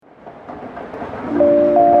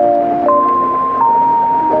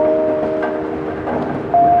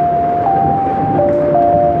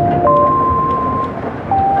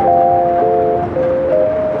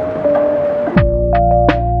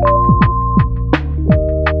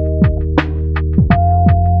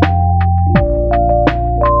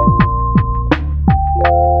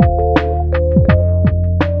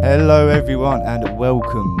everyone, and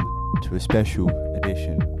welcome to a special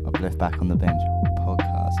edition of Left Back on the Bench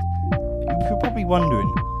podcast. You're probably wondering,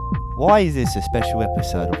 why is this a special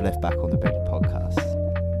episode of Left Back on the Bench podcast?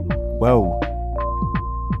 Well,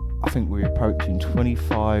 I think we're approaching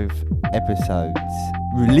 25 episodes,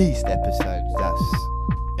 released episodes,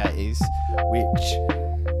 that is,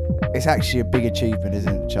 which is actually a big achievement,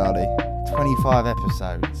 isn't it, Charlie? 25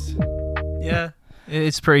 episodes. Yeah.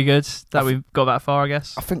 It's pretty good that we've got that far, I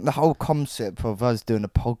guess. I think the whole concept of us doing a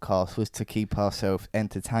podcast was to keep ourselves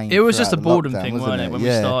entertained. It was just a the boredom lockdown, thing, wasn't weren't it, when we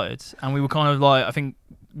started? And we were kind of like, I think,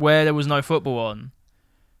 where there was no football on,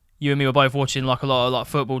 you and me were both watching like a lot of like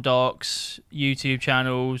football docs, YouTube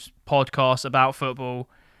channels, podcasts about football. And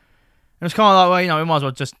it was kind of like, well, you know, we might as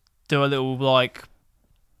well just do a little like...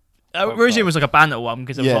 originally it was like a banter one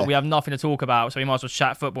because it was like we have nothing to talk about, so we might as well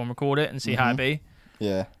chat football and record it and see how it be.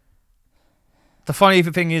 Yeah. The funny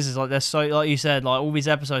thing is like there's so, like you said, like all these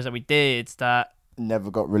episodes that we did that never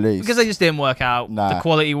got released because they just didn't work out. Nah. The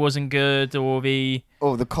quality wasn't good, or the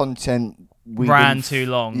content ran too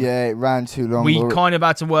long. Yeah, it ran too long. We kind of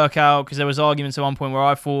had to work out because there was arguments at one point where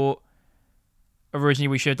I thought originally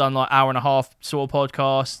we should have done like hour and a half sort of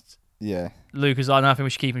podcast. Yeah. Luke was like, I think we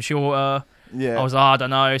should keep them shorter. Yeah. I was like, I don't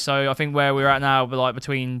know. So I think where we're at now, we're like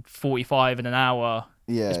between 45 and an hour.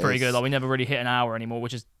 Yeah, it's pretty good. Like we never really hit an hour anymore,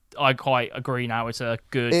 which is. I quite agree now. It's a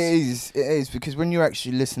good... It is, because when you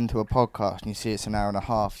actually listen to a podcast and you see it's an hour and a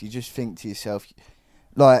half, you just think to yourself,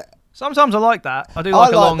 like... Sometimes I like that. I do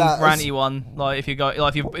like a long, that. ranty one. Like if you go,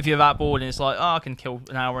 like if you're that bored and it's like, oh, I can kill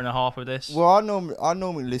an hour and a half with this. Well, I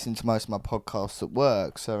normally listen to most of my podcasts at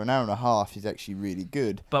work, so an hour and a half is actually really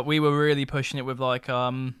good. But we were really pushing it with like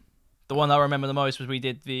the one that I remember the most was we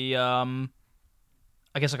did the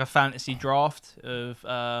I guess like a fantasy draft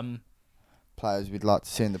of players we'd like to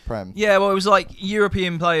see in the Prem. Yeah, well, it was like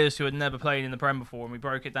European players who had never played in the Prem before, and we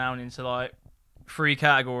broke it down into like 3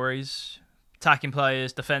 categories: attacking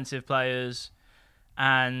players, defensive players,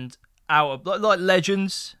 and out of like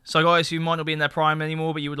legends. So guys who might not be in their prime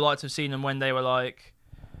anymore, but you would like to have seen them when they were like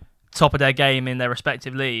top of their game in their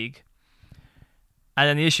respective league. And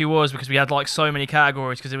then the issue was because we had like so many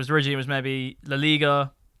categories, because it was maybe La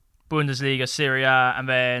Liga, Bundesliga, Serie A, and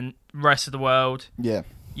then rest of the world. Yeah.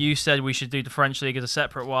 You said we should do the French league as a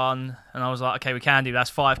separate one, and I was like, okay, we can do. That's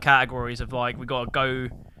 5 categories of like we got to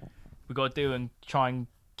do and try and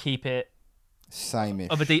keep it same-ish.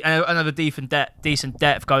 Of another decent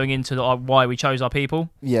depth going into why we chose our people.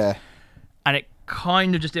 Yeah, and it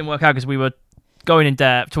kind of just didn't work out because we were going in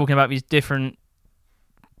depth talking about these different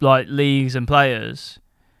like leagues and players.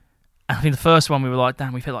 And I think the first one we were like,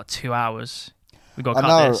 damn, we've hit like 2 hours. We got to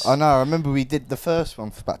cut this. I know. I remember we did the first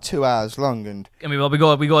one for about 2 hours long, and we got to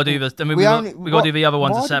do this. I mean, we got to do the other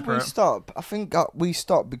ones as separate. Why did we stop? I think we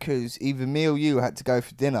stopped because either me or you had to go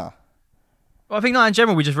for dinner. Well, I think that in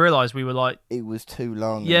general we just realised we were like it was too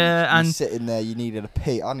long. Yeah, and sitting there, you needed a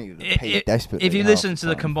pee. I needed a pee desperately. If you listen to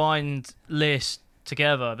the combined list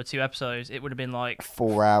together, the 2 episodes, it would have been like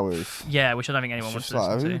 4 hours. Yeah, which I don't think anyone wants to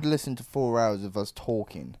listen to. Who would listen to 4 hours of us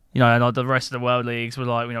talking? You know, and like the rest of the world leagues were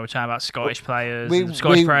like, we're chatting about Scottish players,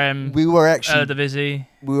 Scottish Prem. We were actually Eredivisie.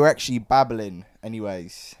 We were actually babbling,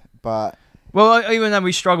 anyways. But well, even then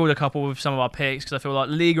we struggled a couple with some of our picks because I feel like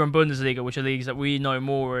Liga and Bundesliga, which are leagues that we know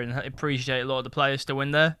more and appreciate a lot of the players still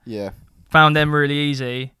in there. Yeah, found them really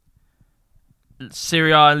easy.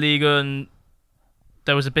 Serie A and Liga, and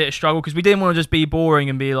there was a bit of struggle because we didn't want to just be boring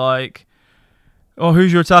and be like, oh,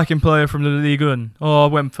 who's your attacking player from the Liga? Oh, I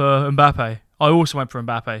went for Mbappe. I also went for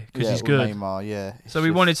Mbappe because he's good. Neymar, yeah. So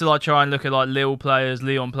we wanted to like try and look at like Lille players,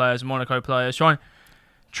 Lyon players, Monaco players, try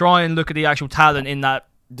and look at the actual talent in that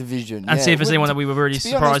division and see if there's anyone that we were really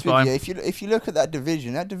surprised by. If you look at that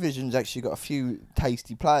division's actually got a few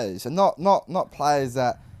tasty players, and not players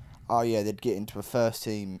that they'd get into a first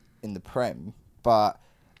team in the Prem, but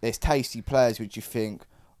there's tasty players which you think,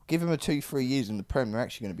 give them a 2-3 years in the Prem, they're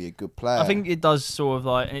actually going to be a good player. I think it does sort of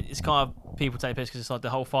like, and it's kind of people take piss because it's like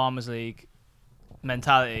the whole Farmers League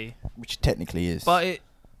mentality, which it technically is. But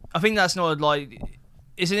I think that's not like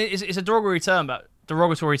it's a derogatory term,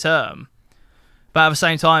 but at the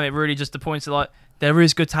same time, it really just points to like there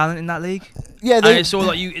is good talent in that league. Yeah, and it's all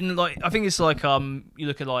like I think it's like you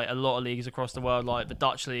look at like a lot of leagues across the world, like the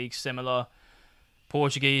Dutch league, similar.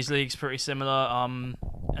 Portuguese league's pretty similar, and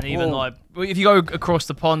even like if you go across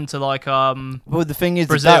the pond to like well, the thing is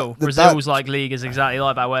Brazil's like league is exactly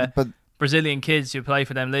like that, where Brazilian kids who play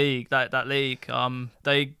for them league that league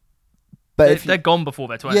they're gone before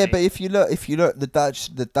they're 20. Yeah, but if you look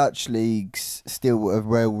the Dutch league's still a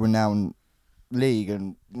well renowned league,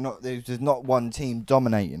 and there's not one team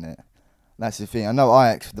dominating it. That's the thing. I know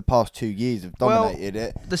Ajax for the past 2 years have dominated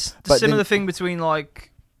it. The similar thing between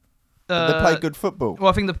like they play good football. Well,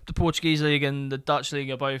 I think the Portuguese league and the Dutch league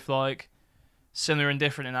are both like similar and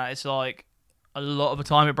different in that it's like a lot of the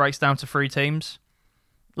time it breaks down to 3 teams.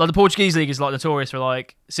 Like the Portuguese league is like notorious for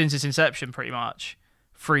like since its inception, pretty much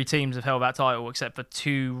 3 teams have held that title, except for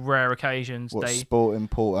 2 rare occasions. Sporting,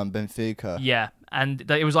 Porto, and Benfica. Yeah, and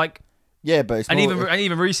it was like. Yeah, but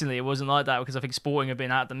even recently it wasn't like that because I think Sporting have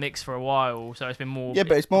been out the mix for a while, so it's been more. Yeah,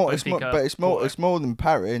 but it's more than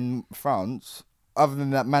Paris in France. Other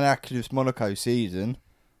than that miraculous Monaco season,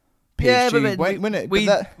 PSG win it.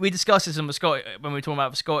 We discussed this when we were talking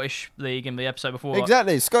about the Scottish league in the episode before.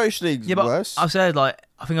 Exactly, Scottish league's worse. I've said like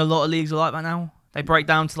I think a lot of leagues are like that now. They break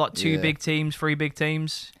down to like 2 big teams, 3 big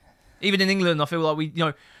teams. Even in England, I feel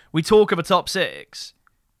like we talk of a top 6.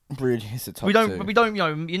 Really, it's a top we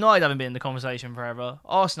 2. United haven't been in the conversation forever.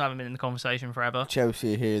 Arsenal haven't been in the conversation forever.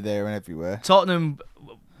 Chelsea here, there, and everywhere. Tottenham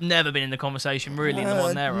never been in the conversation really in the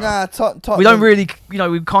modern era. Nah, Tottenham. We don't really,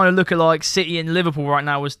 we kind of look at like City and Liverpool right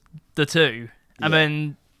now as the 2, and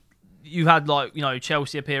then you had like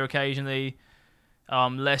Chelsea appear occasionally.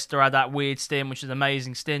 Leicester had that weird stint, which is an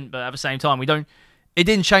amazing stint, but at the same time, it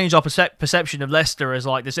didn't change our perception of Leicester as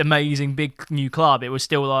like this amazing big new club. It was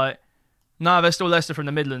still like. No, they're still Leicester from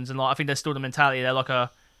the Midlands, and like I think they're still the mentality. They're like a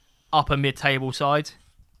upper mid-table side,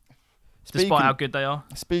 despite how good they are.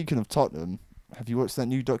 Speaking of Tottenham, have you watched that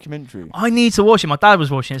new documentary? I need to watch it. My dad was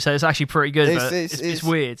watching it, so it's actually pretty good. It's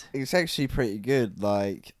weird. It's actually pretty good.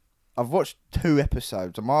 Like I've watched 2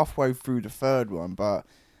 episodes. I'm halfway through the 3rd one, but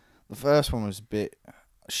the first one was a bit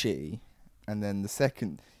shitty, and then the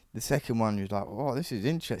second one was like, oh, this is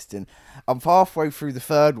interesting. I'm halfway through the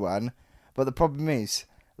 3rd one, but the problem is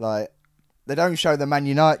like. They don't show the Man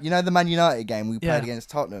United. The Man United game we played against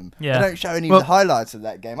Tottenham. Yeah. They don't show any of the highlights of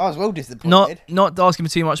that game. I was well disappointed. Not asking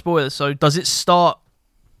for too much spoilers. So does the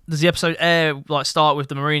episode start with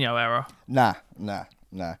the Mourinho era? Nah.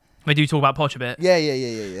 They do talk about Poch a bit. Yeah.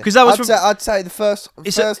 Because I'd say the first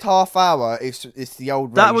half hour it's the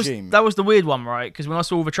old regime. That was the weird one, right? Because when I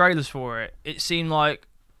saw all the trailers for it, it seemed like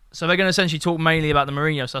they're going to essentially talk mainly about the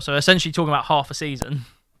Mourinho stuff. So essentially talking about half a season.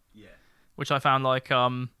 Yeah. Which I found like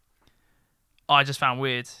I just found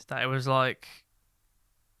weird that it was like,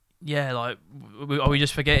 are we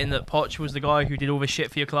just forgetting that Poch was the guy who did all this shit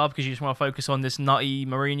for your club because you just want to focus on this nutty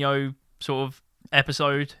Mourinho sort of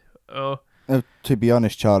episode? To be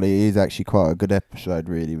honest, Charlie, it is actually quite a good episode,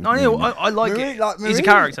 really. I like it. He's a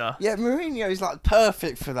character. Yeah, Mourinho is like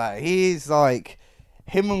perfect for that. He is like,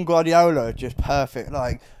 him and Guardiola are just perfect.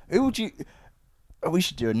 Like, who would you... We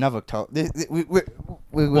should do another talk.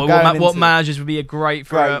 What managers would be great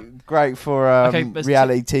for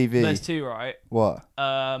reality TV? There's 2, right? What?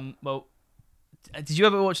 Well, did you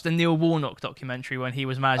ever watch the Neil Warnock documentary when he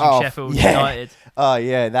was managing Sheffield United? Oh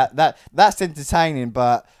yeah, that's entertaining,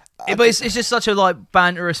 but it's just such a like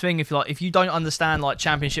banterous thing. If you don't understand like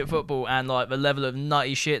Championship football and like the level of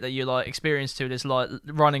nutty shit that you like experience to this like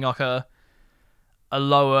running like a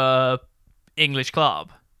lower English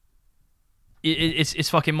club.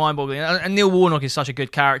 It's fucking mind-boggling, and Neil Warnock is such a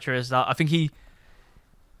good character as that. I think he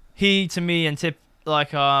to me and Tip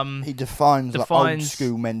like he defines like old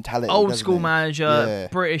school mentality, old school manager,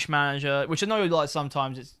 British manager, which I know like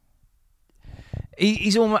sometimes it's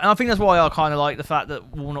he's almost. And I think that's why I kind of like the fact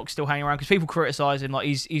that Warnock's still hanging around because people criticise him like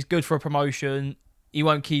he's good for a promotion, he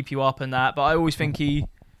won't keep you up and that, but I always think he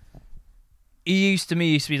used to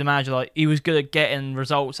be the manager like he was good at getting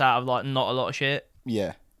results out of like not a lot of shit.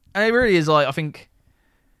 Yeah. And it really is like I think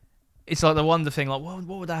it's like the wonder thing. Like, what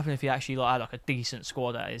would happen if he actually like had like a decent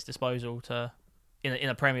squad at his disposal to in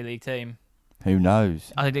a Premier League team? Who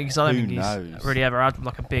knows? I don't think he's really ever had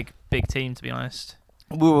like a big team, to be honest.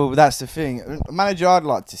 Well, that's the thing. A manager I'd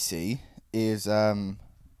like to see is I'd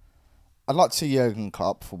like to see Jurgen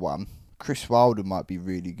Klopp for one. Chris Wilder might be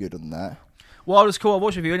really good on that. Wilder's cool. I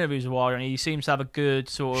watched a few interviews with Wilder, and he seems to have a good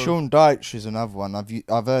sort of. Sean Dyche is another one. I've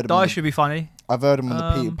heard him. Dyche should be funny. I've heard him on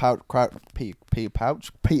the Peter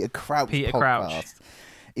Crouch podcast.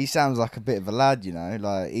 He sounds like a bit of a lad,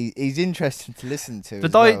 Like he's interesting to listen to.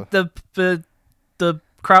 The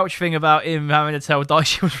Crouch thing about him having to tell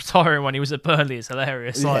Dyche he was retiring when he was at Burnley is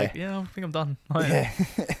hilarious. I think I'm done.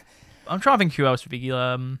 I'm trying to think who else would be.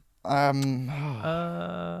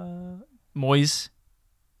 Moyes.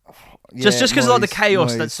 Just because like the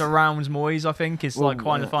chaos that surrounds Moyes, I think is like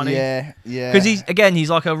kind of funny. Yeah. Because he's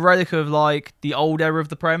like a relic of like the old era of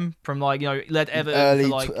the Prem from like he led Everton for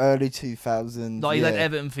like early 2000s. Like he led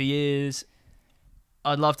Everton for years.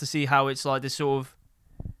 I'd love to see how it's like this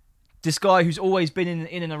guy who's always been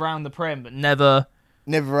in and around the Prem but never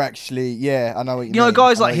never actually. Yeah, I know what you mean. You know,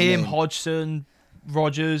 guys I know like what you him, mean. Hodgson,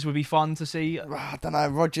 Rogers would be fun to see. I don't know.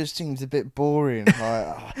 Rogers seems a bit boring.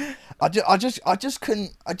 Like, I just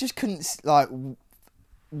couldn't like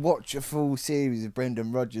watch a full series of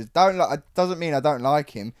Brendan Rodgers. Doesn't mean I don't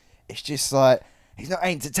like him. It's just like he's not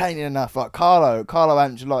entertaining enough. Like Carlo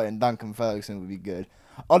Ancelotti and Duncan Ferguson would be good.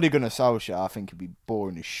 Ole Gunnar Solskjaer, I think, he'd be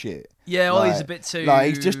boring as shit. Yeah, Ollie's a bit too. Like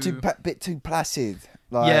he's just bit too placid.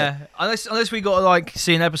 Like, yeah, unless we got to like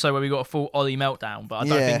see an episode where we got a full Ollie meltdown, but I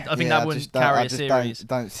don't think that wouldn't carry a series.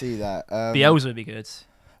 Don't see that. Bielsa would be good.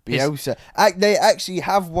 Bielsa. They actually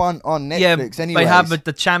have one on Netflix. Yeah, anyways. they have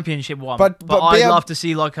the championship one, but I'd love to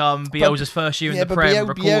see like Bielsa's first year in the Prem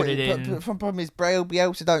recorded in. But the problem is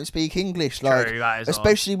Bielsa don't speak English. True, like that is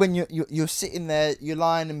especially when you're sitting there, you're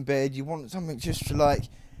lying in bed, you want something just to like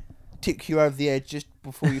tick you over the edge just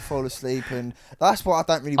before you fall asleep, and that's what I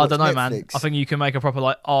don't really watch. I don't know, Netflix. man. I think you can make a proper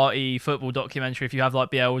like arty football documentary if you have like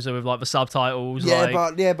Bielsa with like the subtitles. Yeah,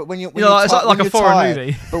 like, but when you're it's like a foreign tired,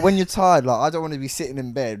 movie. But when you're tired, like I don't want to be sitting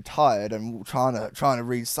in bed tired and trying to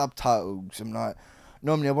read subtitles. I'm like,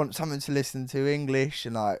 normally I want something to listen to English,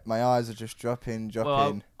 and like my eyes are just dropping.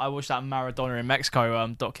 Well, I watched that Maradona in Mexico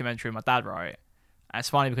documentary with my dad, right? And it's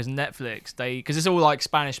funny because Netflix, because it's all like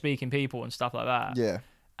Spanish speaking people and stuff like that. Yeah.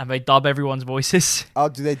 And they dub everyone's voices. Oh,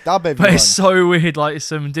 do they dub everyone? But it's so weird, like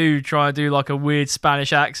some dude trying to do like a weird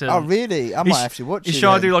Spanish accent. Oh, really? I might actually watch it. He's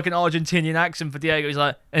trying to do like an Argentinian accent for Diego. He's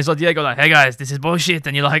like, and it's like Diego like, hey guys, this is bullshit.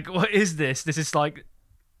 And you're like, what is this? This is like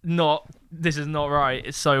this is not right.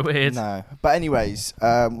 It's so weird. No. But anyways,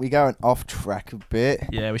 we're going off track a bit.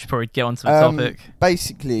 Yeah, we should probably get onto the topic.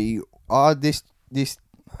 Basically, this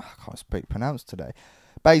I can't pronounce today.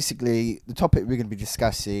 Basically, the topic we're going to be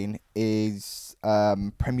discussing is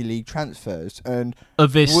Premier League transfers, and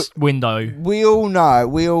of this window. We all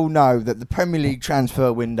know that the Premier League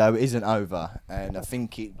transfer window isn't over, and I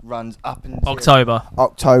think it runs up until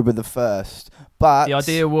October the 1st. But the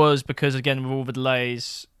idea was, because again with all the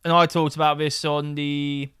delays, and I talked about this on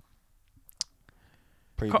the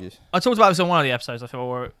previous. I talked about this on one of the episodes. I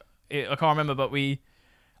can't remember, but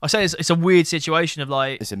I say it's a weird situation of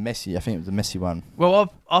like... It's a messy... I think it was a messy one.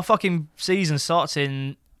 Well, our fucking season starts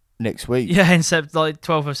in... Next week. Yeah, in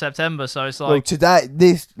 12th of September, so it's like... Well, today,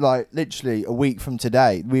 literally a week from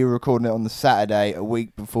today, we were recording it on the Saturday, a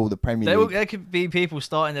week before the Premier League. There could be people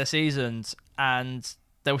starting their seasons and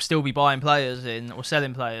they'll still be buying players in or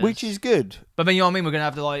selling players. Which is good. But then, you know what I mean? We're going to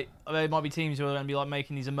have to there might be teams who are going to be like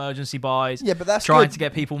making these emergency buys. Yeah, but that's trying good. to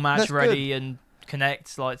get people match ready and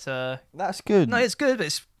connect. That's good. No, it's good, but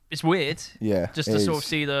it's weird. Yeah, just to sort of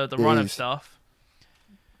see the run of stuff.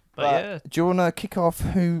 But yeah. Do you want to kick off?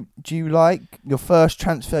 Who do you like? Your first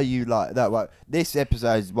transfer you like? This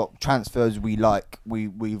episode is what transfers we like.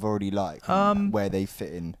 We've already liked where they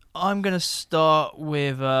fit in. I'm gonna start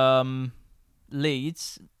with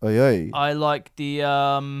Leeds. Oy. I like the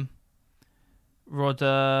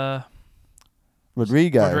Rodrigo.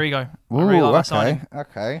 Rodrigo. Ooh, I really like that signing.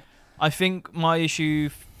 Okay. I think my issue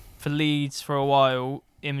for Leeds for a while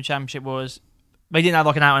in the Championship was they didn't have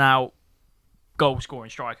like an out-and-out goal-scoring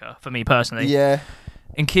striker, for me personally. Yeah.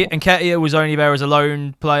 And Nketiah was only there as a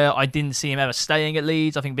loan player. I didn't see him ever staying at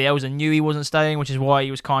Leeds. I think Bielsa knew he wasn't staying, which is why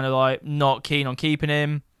he was kind of like not keen on keeping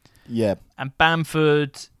him. Yeah. And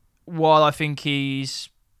Bamford, while I think he's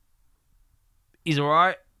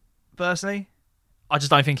alright, personally, I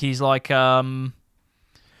just don't think he's like...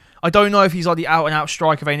 I don't know if he's like the out-and-out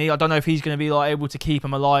striker they need. I don't know if he's going to be like able to keep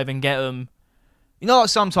them alive and get them... You know, like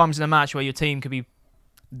sometimes in a match where your team could be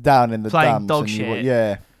down in the playing dog and shit.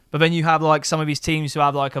 Yeah. But then you have like some of these teams who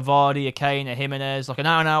have like a Vardy, a Kane, a Jimenez, like an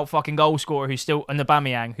out-and-out fucking goal scorer who's still... And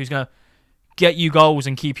Aubameyang, who's going to get you goals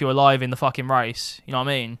and keep you alive in the fucking race. You know what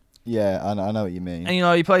I mean? Yeah, I know what you mean. And, you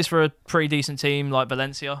know, he plays for a pretty decent team like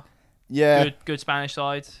Valencia. Yeah. Good Spanish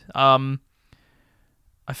side. I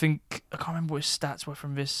think... I can't remember what his stats were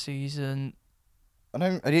from this season. He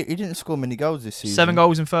didn't score many goals this season. 7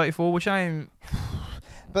 goals in 34, which ain't...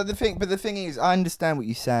 But the thing is, I understand what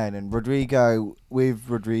you're saying, and Rodrigo,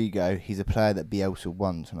 he's a player that Bielsa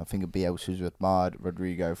wants, and I think Bielsa's admired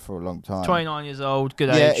Rodrigo for a long time. 29 years old, good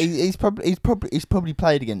age. Yeah, he's probably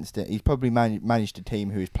played against it. He's probably managed a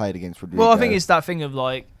team who's played against Rodrigo. Well, I think it's that thing of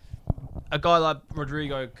like a guy like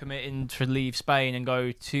Rodrigo committing to leave Spain and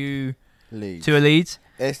go to Leeds. To a Leeds.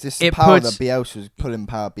 It's just the power that Bielsa's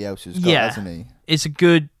got, hasn't he? It's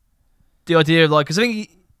the idea of like, because I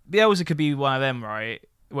think Bielsa could be one of them, right?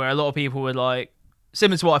 Where a lot of people would like,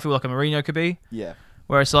 similar to what I feel like a Mourinho could be. Yeah.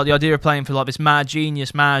 Where it's like the idea of playing for like this mad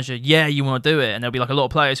genius manager, you want to do it. And there'll be like a lot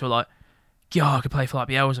of players who are like, I could play for like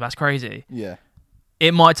Bielsa, that's crazy. Yeah.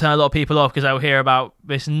 it might turn a lot of people off because they'll hear about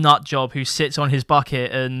this nut job who sits on his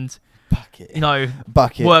bucket and Bucket.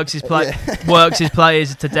 Bucket. works his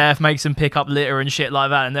players to death, makes them pick up litter and shit like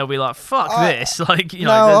that, and they'll be like, "Fuck this!" Like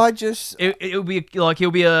it'll be like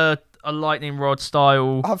he'll be a lightning rod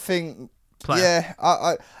style. I think player.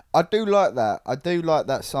 Yeah, I do like that. I do like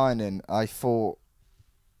that signing. I thought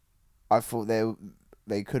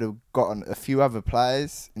they could have gotten a few other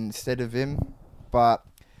players instead of him, but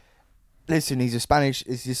listen, he's a Spanish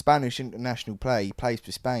international player. He plays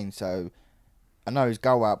for Spain, so I know his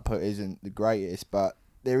goal output isn't the greatest, but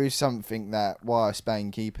there is something that why are Spain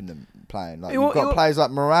keeping them playing? Like you've got players like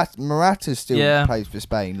Morata still plays for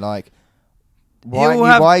Spain. Like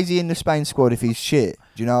why is he in the Spain squad if he's shit?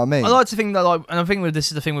 Do you know what I mean? I like to think that, like, and I think this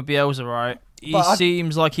is the thing with Bielsa, right? He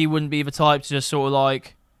seems like he wouldn't be the type to just sort of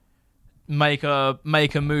like make a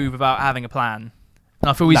move without having a plan. And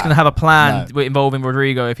I feel he's going to have a plan involving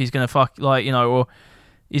Rodrigo if he's going to or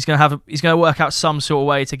he's going to work out some sort of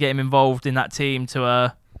way to get him involved in that team to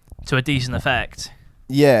a decent effect.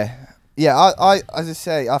 Yeah. I as I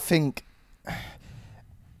say, I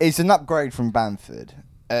it's an upgrade from Bamford,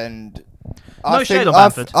 and I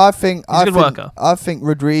think he's a good worker. I think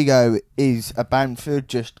Rodrigo is a Bamford,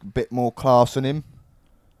 just a bit more class on him.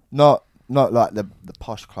 Not like the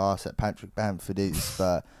posh class that Patrick Bamford is,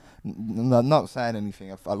 but I'm not saying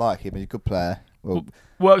anything. I like him. He's a good player. Well,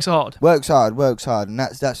 works hard, and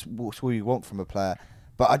that's what you want from a player.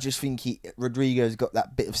 But I just think Rodrigo's got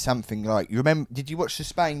that bit of something. Like, you remember? Did you watch the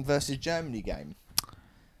Spain versus Germany game?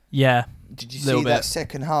 Yeah. Did you see that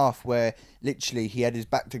second half where literally he had his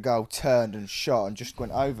back to goal, turned and shot and just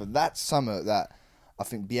went over? That's something that I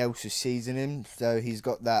think Bielsa sees in him. So he's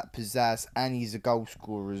got that pizzazz and he's a goal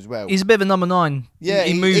scorer as well. He's a bit of a number 9. Yeah,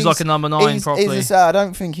 he moves like a number 9 properly. I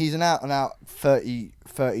don't think he's an out and out 30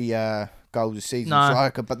 goals a season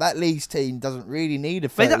striker, but that Leeds team doesn't really need a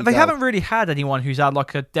 30 They haven't really had anyone who's had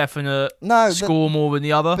like a definite score more than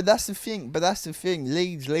the other. But that's the thing.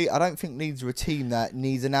 Leeds. I don't think Leeds are a team that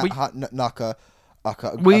needs an out like a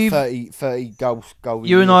 30 goal.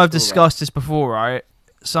 You and I have discussed this before, right?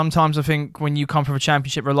 Sometimes I think when you come from a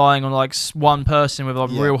championship relying on like one person with a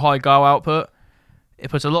real high goal output, it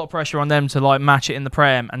puts a lot of pressure on them to like match it in the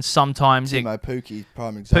Prem, and sometimes Pukki's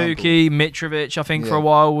prime example. Pukki, Mitrovic, I think for a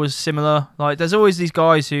while was similar. Like, there's always these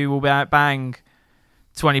guys who will bang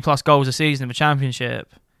 20 plus goals a season in the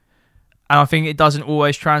Championship, and I think it doesn't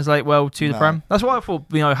always translate well to the Prem. That's why I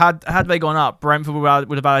thought, had they gone up, Brentford would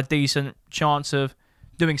have had a decent chance of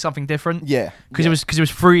doing something different. Yeah, because it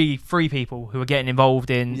was three people who were getting involved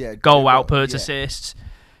in goal outputs, assists.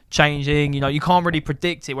 Changing, you can't really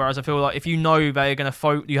predict it. Whereas I feel like if you know they're going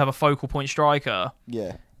to you have a focal point striker,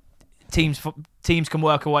 teams can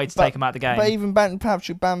work a way to take him out of the game. But even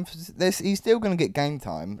Patrick Bamford, he's still going to get game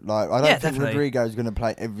time. Like, I don't think Rodrigo's going to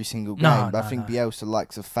play every single game. But I think Bielsa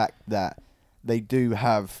likes the fact that they do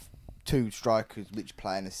have two strikers which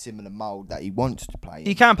play in a similar mould that he wants to play in.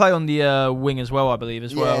 He can play on the wing as well, I believe,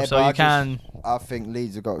 as well. So I think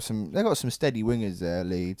Leeds have got some steady wingers there,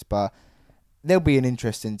 Leeds, but they'll be an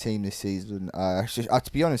interesting team this season. To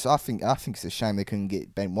be honest, I think it's a shame they couldn't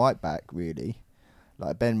get Ben White back, really.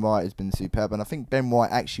 Like, Ben White has been superb, and I think Ben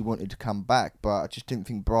White actually wanted to come back, but I just didn't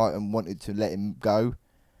think Brighton wanted to let him go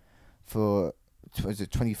for, was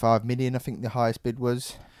it 25 million, I think the highest bid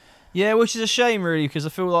was. Yeah, which is a shame, really, because I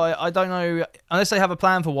feel like, I don't know, unless they have a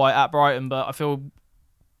plan for White at Brighton, but I feel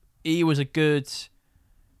he was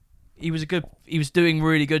doing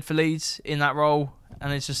really good for Leeds in that role,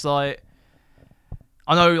 and it's just like,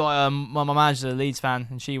 I know, like, my manager's a Leeds fan,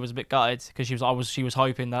 and she was a bit gutted because she was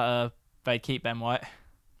hoping that they'd keep Ben White.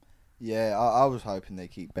 Yeah, I was hoping they'd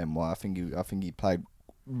keep Ben White. I think he played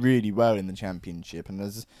really well in the Championship, and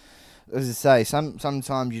as I say,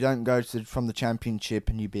 sometimes you don't go from the Championship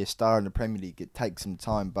and you be a star in the Premier League. It takes some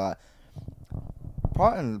time, but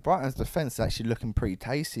Brighton's defence is actually looking pretty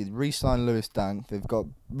tasty. They've re-signed Lewis Dunk. They've got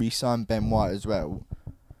re-signed Ben White as well.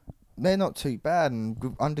 They're not too bad,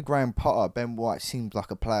 and under Graham Potter, Ben White seems like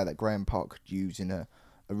a player that Graham Potter could use in a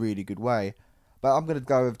really good way. But I'm going to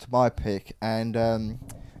go over to my pick, and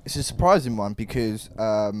it's a surprising one because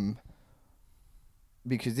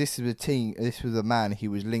this was a man who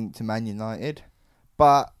was linked to Man United,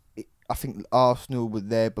 but I think Arsenal were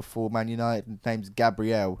there before Man United. His name's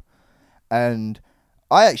Gabriel, and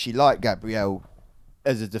I actually like Gabriel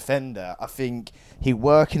as a defender. I think he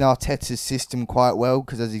works in Arteta's system quite well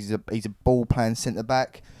because he's a ball playing centre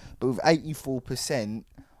back. But with 84%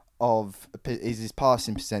 of his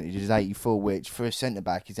passing percentage is 84, which for a centre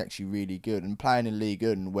back is actually really good. And playing in League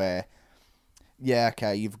One, where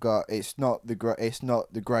it's not the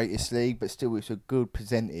greatest league, but still it's a good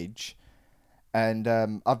percentage.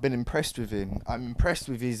 And I've been impressed with him. I'm impressed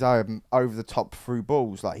with his over the top through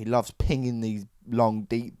balls. Like, he loves pinging these long,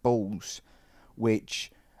 deep balls,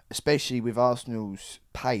 which, especially with Arsenal's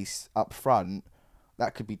pace up front,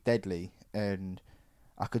 that could be deadly. And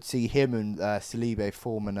I could see him and Saliba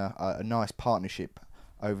forming a nice partnership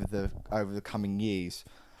over the coming years.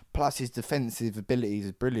 Plus, his defensive abilities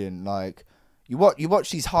is brilliant. Like, you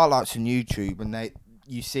watch these highlights on YouTube, and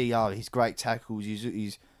you see his great tackles,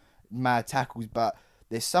 his mad tackles, but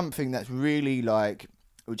there's something that's really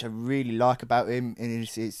which I really like about him, and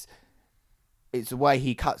it's the way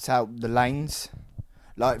he cuts out the lanes.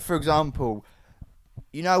 Like, for example,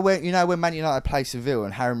 you know when Man United play Seville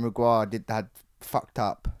and Harry Maguire had fucked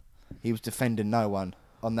up, he was defending no one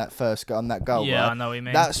on that goal. Yeah, right? I know what you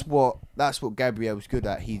mean. That's what Gabriel's good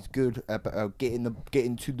at. He's good at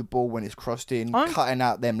getting to the ball when it's crossed in, cutting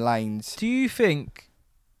out them lanes. Do you think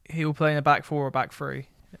he'll play in a back 4 or back 3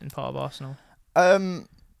 in part of Arsenal?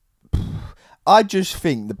 I just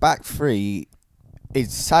think the back 3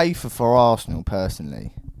 is safer for Arsenal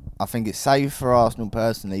personally. I think it's safe for Arsenal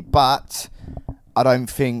personally, but I don't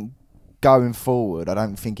think going forward, I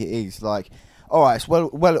don't think it is. Like, all right, it's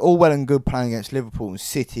all well and good playing against Liverpool and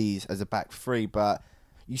City as a back 3, but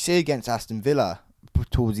you see against Aston Villa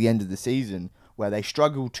towards the end of the season where they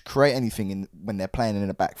struggle to create anything when they're playing in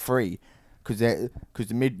a back 3 because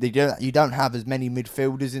you don't have as many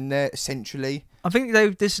midfielders in there essentially. I think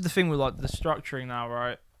this is the thing with like the structuring now,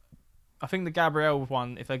 right? I think the Gabriel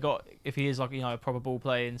one, if he is like, you know, a proper ball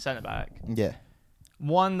playing centre back. Yeah.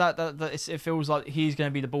 One that it feels like he's going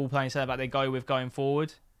to be the ball playing centre back they go with going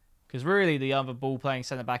forward, because really the other ball playing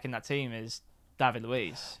centre back in that team is David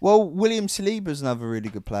Luiz. Well, William Saliba's another really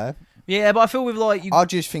good player. Yeah, but I feel with like I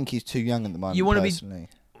just think he's too young at the moment. You want to personally.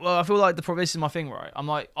 Well, I feel like this is my thing, right?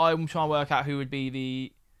 I'm trying to work out who would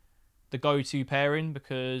be the go-to pairing,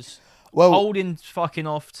 because Holding's fucking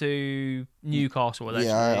off to Newcastle allegedly.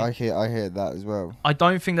 Yeah, I hear that as well. I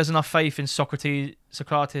don't think there's enough faith in Socrates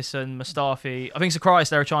and Mustafi. I think Socrates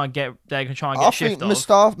they're trying to get shift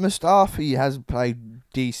off. Mustafi has played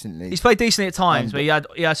decently. He's played decently at times, but he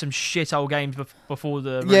had some shit old games before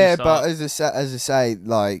the yeah. restart. But as I say,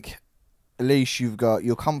 like, at least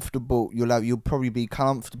you're comfortable. You'll probably be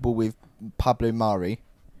comfortable with Pablo Mari.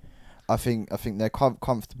 I think they're quite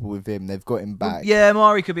comfortable with him. They've got him back. Yeah,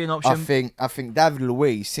 Mari could be an option. I think David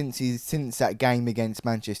Luiz, since that game against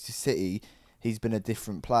Manchester City, he's been a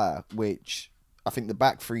different player, which I think the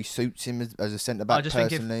back 3 suits him as a centre back. I just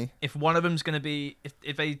personally think if one of them's going to be,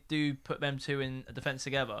 if they do put them two in a defence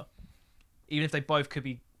together, even if they both could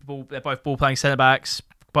be they're both ball playing centre backs,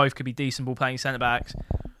 both could be decent ball playing centre backs.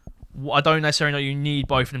 I don't necessarily know you need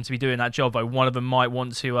both of them to be doing that job, though. One of them might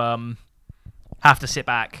want to have to sit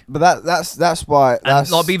back. But that's why. And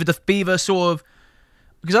like be the sort of,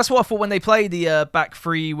 because that's what I thought when they played the back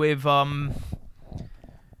 3 with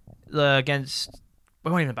against.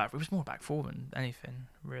 Well, not even back. It was more back 4 than anything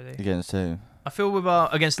really. Against who? I feel with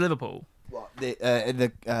against Liverpool. What, in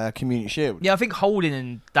the Community Shield? Yeah, I think Holding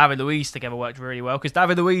and David Luiz together worked really well, because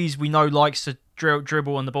David Luiz we know likes to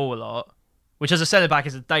dribble on the ball a lot, which as a centre back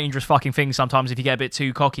is a dangerous fucking thing sometimes if you get a bit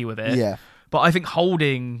too cocky with it. Yeah. But I think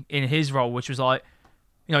Holding in his role, which was like,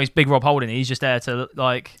 you know, he's big Rob Holding. He's just there to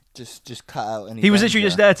like just cut out any. He was literally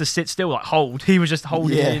just there to sit still, like hold. He was just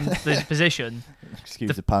holding in the position.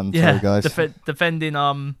 Excuse the pun, sorry guys. Defending.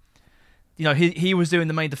 You know, he was doing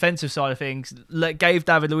the main defensive side of things. Gave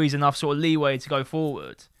David Luiz enough sort of leeway to go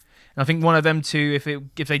forward. And I think one of them two,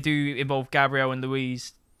 if they do involve Gabriel and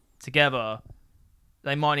Luiz together,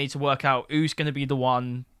 they might need to work out who's going to be the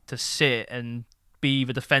one to sit and be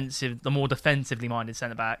the more defensively minded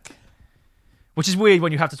centre back. Which is weird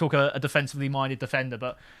when you have to talk a defensively minded defender,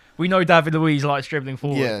 but we know David Luiz likes dribbling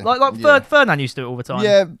forward. Yeah, like Ferdinand used to do it all the time.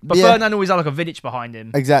 Yeah, but Ferdinand always had like a Vidic behind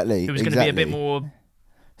him. Exactly. Who was going to be a bit more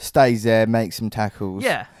stays there, makes some tackles.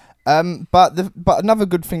 Yeah. But another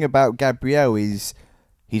good thing about Gabriel is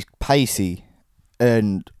he's pacey,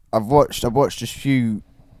 and I've watched a few.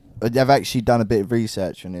 I've actually done a bit of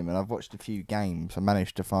research on him, and I've watched a few games. I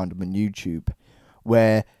managed to find him on YouTube,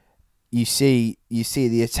 where you see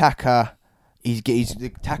the attacker.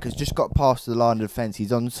 The attacker's just got past the line of defence.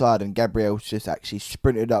 He's onside, and Gabriel's just actually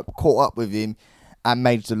sprinted up, caught up with him, and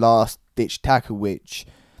made the last ditch tackle. Which,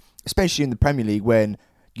 especially in the Premier League, when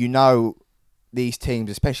you know these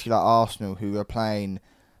teams, especially like Arsenal, who are playing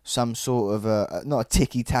some sort of not a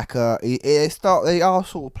tiki-taka. They are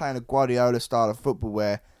sort of playing a Guardiola style of football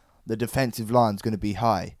where the defensive line's going to be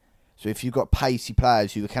high. So if you've got pacey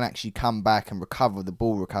players who can actually come back and recover the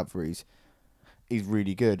ball recoveries, he's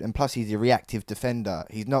really good. And plus he's a reactive defender.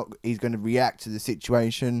 He's going to react to the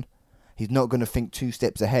situation. He's not going to think 2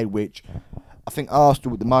 steps ahead, which I think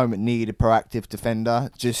Arsenal at the moment need a proactive defender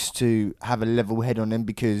just to have a level head on them,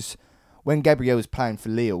 because when Gabriel was playing for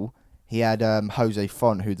Lille, he had Jose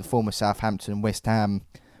Font, who the former Southampton and West Ham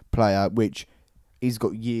player, which he's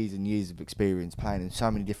got years and years of experience playing in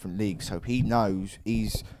so many different leagues, so he knows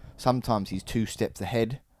sometimes he's 2 steps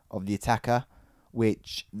ahead of the attacker,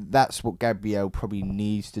 which that's what Gabriel probably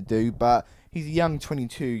needs to do. But he's a young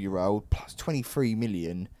 22-year-old plus 23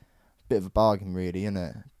 million. Bit of a bargain, really, isn't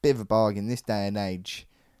it? Bit of a bargain this day and age.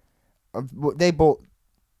 They bought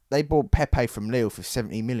Pepe from Lille for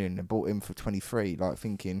 70 million. They bought him for 23. Like,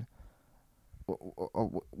 thinking,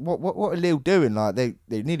 what are Lille doing? Like, they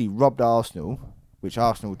nearly robbed Arsenal, which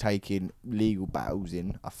Arsenal taking legal battles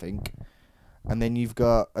in, I think. And then you're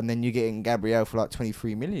getting Gabriel for like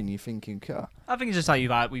 23 million. You're thinking, I think it's just how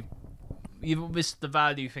you've missed the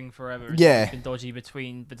value thing forever. Yeah. It's been dodgy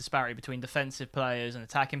between the disparity between defensive players and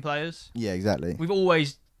attacking players. Yeah, exactly. We've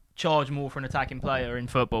always charged more for an attacking player in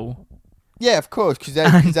football. Yeah, of course, because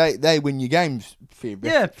they win your games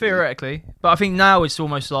theoretically. Yeah, theoretically. But I think now it's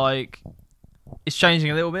almost like it's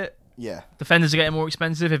changing a little bit. Yeah. Defenders are getting more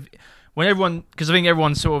expensive. Because I think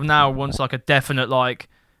everyone sort of now wants like a definite, like,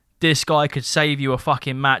 this guy could save you a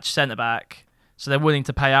fucking match centre-back. So they're willing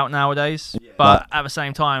to pay out nowadays. Yeah. But at the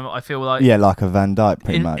same time, I feel like... Yeah, like a Van Dijk,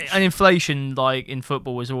 pretty much. And inflation, like, in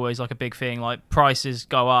football is always, like, a big thing. Like, prices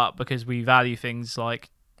go up because we value things,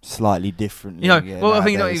 like... Slightly differently. I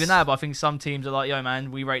think not even that, but I think some teams are like, yo,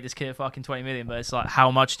 man, we rate this kid at fucking 20 million, but it's like,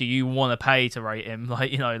 how much do you want to pay to rate him?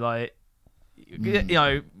 Like, United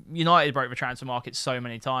broke the transfer market so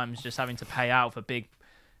many times, just having to pay out for big...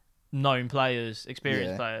 known players,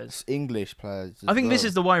 experienced players. English players. I think this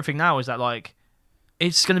is the one thing now is that, like,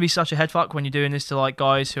 it's going to be such a headfuck when you're doing this to, like,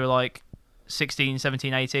 guys who are, like, 16,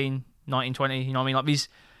 17, 18, 19, 20, you know what I mean? Like,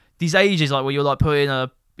 these ages, like, where you're, like, putting a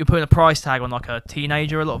price tag on, like, a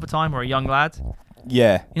teenager a lot of the time, or a young lad.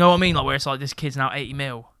 Yeah. You know what I mean? Like, where it's like, this kid's now 80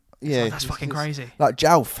 mil. Yeah. Like, that's fucking crazy. Like,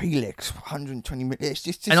 João Felix, 120 million. It's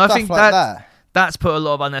just and stuff I think like that. That's put a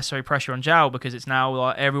lot of unnecessary pressure on João, because it's now,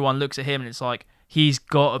 like, everyone looks at him and it's like, he's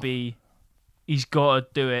got to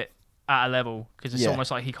do it at a level, because it's almost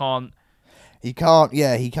like he can't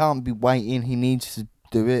be waiting. He needs to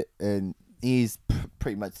do it, and he's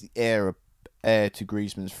pretty much the heir to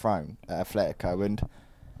Griezmann's throne at Atletico. And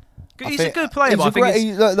he's a good player, but I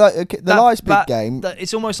think the Leipzig game.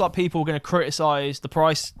 It's almost like people are going to criticise the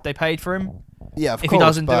price they paid for him. Yeah, of if course, he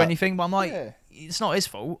doesn't do anything. But I'm like, it's not his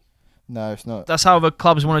fault. No, it's not. That's how the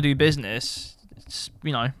clubs want to do business. It's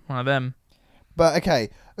one of them. But okay,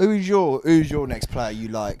 who's your next player you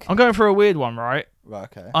like? I'm going for a weird one, right? Right,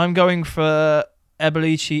 okay. I'm going for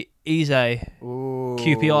Eberechi Eze,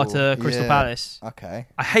 QPR to Crystal Palace. Okay.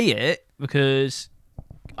 I hate it because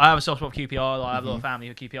I have a soft spot for QPR. I have a lot of family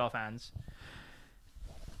who are QPR fans.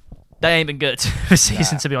 They ain't been good this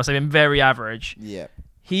season, to be honest. They've been very average. Yeah.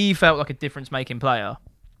 He felt like a difference-making player.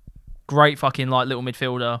 Great fucking little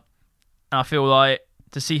midfielder. And I feel like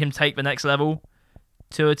to see him take the next level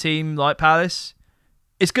to a team like Palace,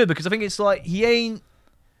 it's good, because I think it's like they're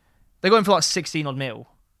going for like 16 odd mil,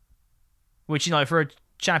 which, for a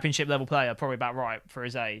championship level player, probably about right for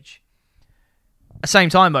his age. At the same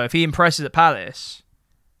time, though, if he impresses at Palace,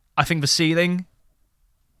 I think the ceiling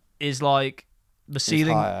is like the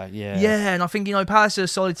ceiling. Higher, yeah. Yeah, and I think Palace are a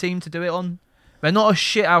solid team to do it on. They're not a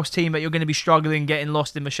shithouse team that you're going to be struggling, getting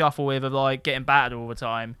lost in the shuffle with, of like getting battered all the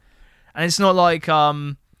time. And it's not like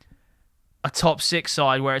a top 6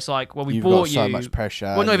 side where it's like, well, You've bought got you. so much pressure.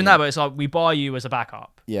 Well, not even that, but it's like we buy you as a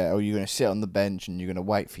backup. Yeah, or you're going to sit on the bench and you're going to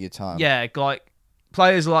wait for your time. Yeah, like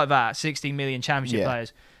players like that, 60 million championship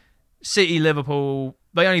players. City, Liverpool,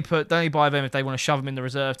 they only buy them if they want to shove them in the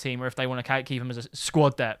reserve team, or if they want to keep them as a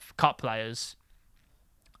squad depth, cup players.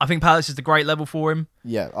 I think Palace is the great level for him.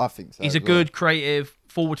 Yeah, I think so. He's a good, creative,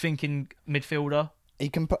 forward-thinking midfielder. He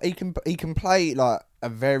can play like a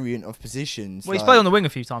variant of positions. Well, he's played on the wing a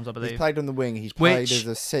few times, I believe. He's played on the wing. He's played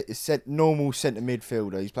as a normal centre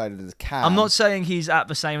midfielder. He's played as a cam. I'm not saying he's at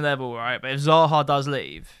the same level, right? But if Zaha does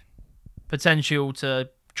leave, potential to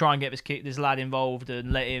try and get this lad involved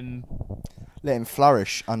and let him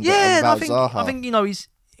flourish under Zaha. I think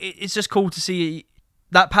it's just cool to see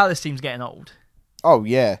that Palace team's getting old. Oh,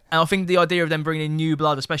 yeah. And I think the idea of them bringing in new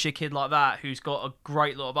blood, especially a kid like that who's got a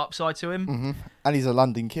great lot of upside to him. Mm-hmm. And he's a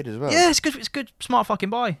London kid as well. Yeah, it's good. It's good, smart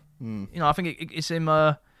fucking buy. I think it's him.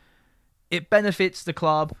 It benefits the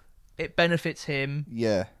club. It benefits him.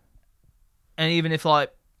 Yeah. And even if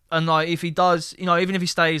if he does, even if he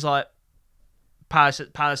stays like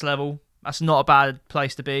Palace level, that's not a bad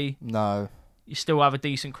place to be. No. you still have a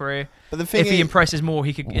decent career. But the thing If is, he impresses more,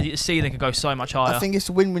 his ceiling could go so much higher. I think it's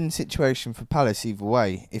a win-win situation for Palace either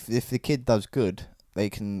way. If the kid does good, they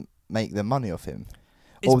can make their money off him.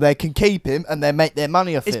 Or they can keep him and they make their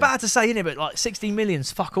money off him. It's bad to say, innit? But like 16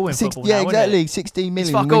 million's fuck all in football yeah, now, exactly. isn't it? 16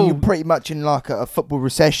 million. Fuck When all. you're pretty much in like a football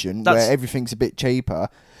recession where everything's a bit cheaper.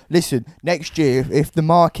 Listen, next year, if the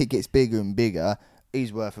market gets bigger and bigger,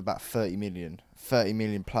 he's worth about 30 million. 30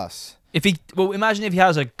 million plus. Imagine if he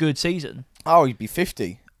has a good season. Oh, he'd be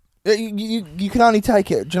 50. You can only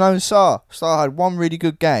take it. Do you know Sarr? Sarr had one really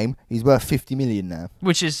good game. He's worth 50 million now.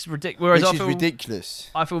 Which is ridiculous. Which is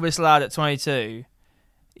ridiculous. I feel this lad at 22,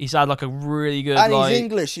 he's had like a really good. And he's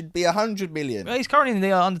English. He'd be 100 million. Well, he's currently in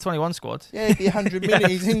the under 21 squad. Yeah, he'd be 100 million.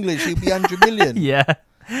 He's English. He'd be 100 million. Yeah.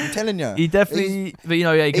 I'm telling you. He definitely. But you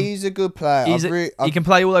know, yeah, he's a good player. He can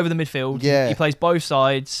play all over the midfield. Yeah. He plays both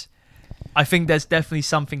sides. I think there's definitely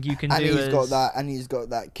something you can do. And he's got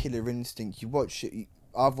that killer instinct. You watch it.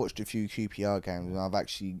 I've watched a few QPR games, and I've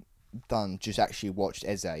actually watched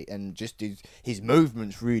Eze, and just his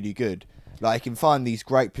movement's really good. Like, he can find these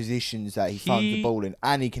great positions that he finds the ball in,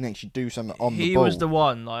 and he can actually do something on the ball. He was the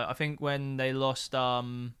one. Like, I think when they lost,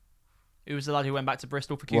 who was the lad who went back to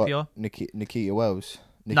Bristol for QPR? Nikita Wells.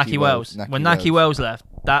 Nahki Wells. When Nahki Wells left,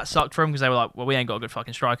 that sucked for him because they were like, well, we ain't got a good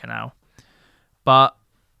fucking striker now. But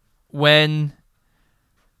when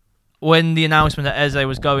the announcement that Eze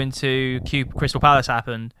was going to Crystal Palace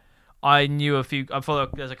happened, I knew there's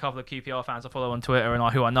a couple of QPR fans I follow on Twitter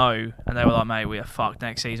and who I know, and they were like, mate, we are fucked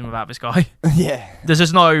next season without this guy. Yeah. There's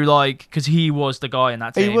just no, because he was the guy in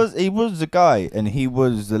that team. He was the guy, and he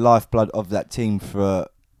was the lifeblood of that team for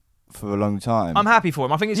a long time. I'm happy for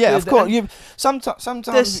him. I think it's good. Of course. Sometimes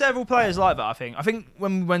there's several players like that, I think. I think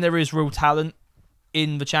when there is real talent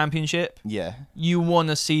in the Championship, you want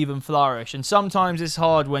to see them flourish. And sometimes it's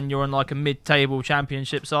hard when you're on like a mid-table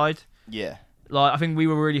Championship side. Yeah. Like, I think we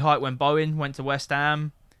were really hyped when Bowen went to West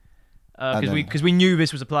Ham because we knew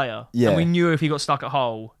this was a player. Yeah. And we knew if he got stuck at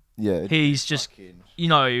Hull, he's just,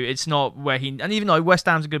 it's not where he... And even though West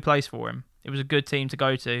Ham's a good place for him, it was a good team to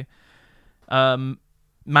go to.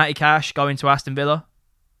 Matty Cash going to Aston Villa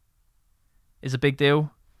is a big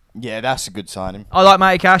deal. Yeah, that's a good signing. I like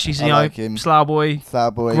Matty Cash. He's, like him. Slough boy.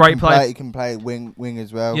 Great player. He can play wing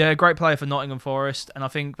as well. Yeah, great player for Nottingham Forest. And I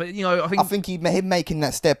think him making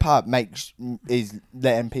that step up is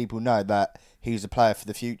letting people know that he's a player for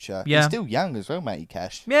the future. Yeah. He's still young as well, Matty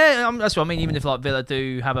Cash. Yeah, that's what I mean. Even if like Villa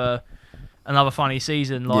do have another funny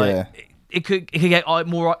season, it could get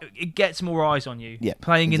more. It gets more eyes on you. Yeah,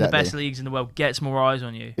 playing in the best leagues in the world gets more eyes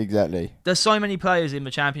on you. Exactly. There's so many players in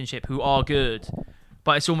the Championship who are good,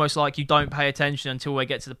 but it's almost like you don't pay attention until they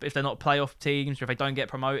get to if they're not playoff teams or if they don't get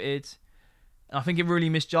promoted. And I think it really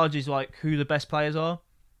misjudges like who the best players are.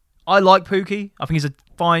 I like Pookie. I think he's a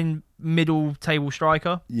fine middle table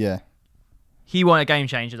striker. Yeah. He wasn't a game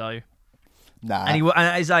changer though. Nah. And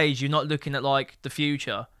at his age, you're not looking at like the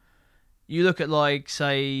future. You look at like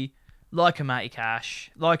say like a Matty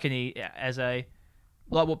Cash, like an Eze,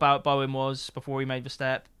 like what Bowen was before he made the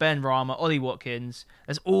step, Ben Rama, Ollie Watkins.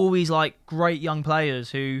 There's always like great young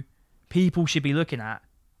players who people should be looking at.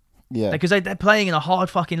 Yeah. Because they're playing in a hard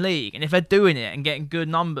fucking league, and if they're doing it and getting good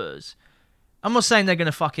numbers, I'm not saying they're going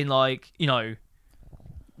to fucking like,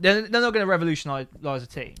 they're not going to revolutionise a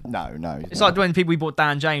team. No. It's like when we bought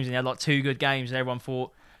Dan James and he had like 2 good games and everyone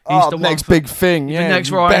thought he's the next big thing. Yeah, the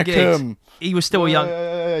next Ryan Beckham. Giggs. He was still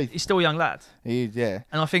he's still a young lad. Yeah.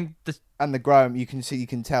 And I think and the growing, you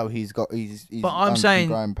can tell he's but I'm saying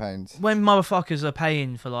growing pains. When motherfuckers are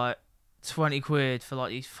paying for like 20 quid for like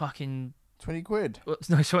these fucking 20 quid.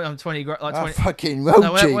 No, 20 like 20 fucking well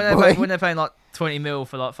no, cheap, when they're paying like 20 mil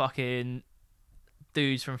for like fucking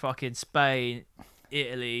dudes from fucking Spain,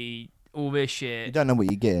 Italy, all this shit. You don't know what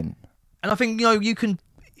you're getting. And I think you can.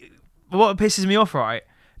 What pisses me off, right?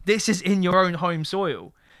 This is in your own home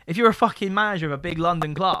soil. If you're a fucking manager of a big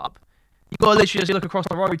London club, you gotta literally just look across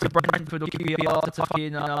the road to Brentford or QPR to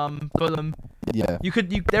fucking Fulham. Yeah.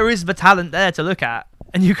 There is the talent there to look at,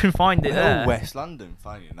 and you can find it there. West London,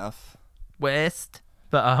 funny enough. West,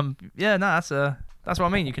 but that's what I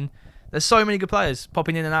mean. There's so many good players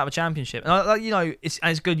popping in and out of the Championship, and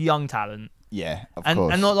it's good young talent. Yeah, of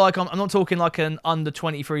course. And not like I'm not talking like an under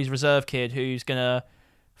 23s reserve kid who's gonna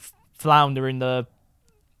flounder in the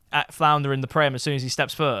Prem as soon as he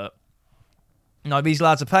steps foot. No, these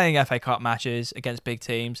lads are playing FA Cup matches against big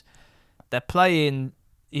teams. They're playing,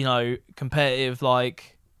 competitive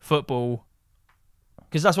like football.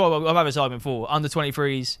 Because that's what I've had this argument for. Under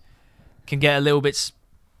 23s can get a little bit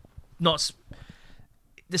not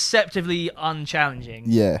deceptively unchallenging.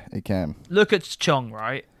 Yeah, it can. Look at Chong,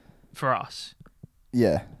 right? For us,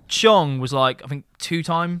 Yeah. Chong was like, I think,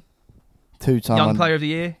 2-time young player of the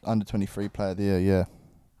year. Under 23 player of the year. Yeah.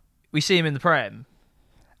 We see him in the Prem.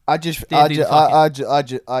 I just think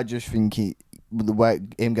the way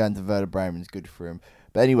him going to Werder Bremen is good for him.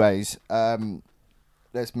 But anyways,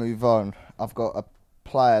 let's move on. I've got a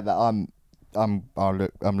player that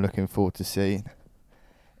I'm looking forward to seeing.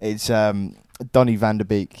 It's Donny van der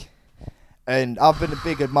Beek, and I've been a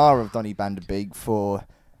big admirer of Donny van der Beek for.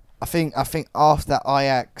 I think after that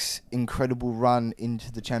Ajax incredible run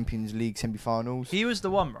into the Champions League semi-finals. He was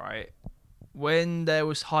the one, right? When there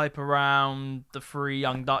was hype around the 3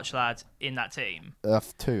 young Dutch lads in that team.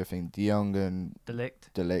 2, I think. De Jong and De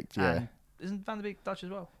Ligt. Yeah. And isn't Van der Beek Dutch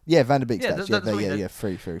as well? Yeah, Van der Beek's Yeah, Dutch. the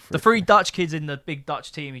Three. The 3 Dutch kids in the big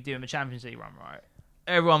Dutch team who do in the Champions League run, right?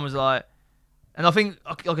 Everyone was like... And I think,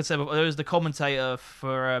 like I said, there was the commentator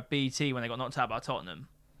for BT when they got knocked out by Tottenham.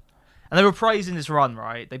 And they were praising this run,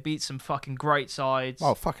 right? They beat some fucking great sides.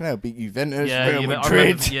 Oh, fucking hell. Beat Juventus, Yeah, Real I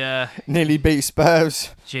Madrid. remember, Nearly beat Spurs.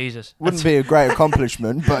 Jesus. Wouldn't be a great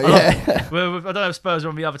accomplishment, but yeah. Well, I don't know if Spurs are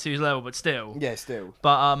on the other two's level, but still. Yeah, still.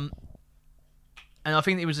 But, and I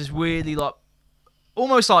think it was this weirdly, like,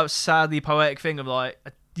 almost like sadly poetic thing of, like,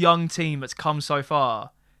 a young team that's come so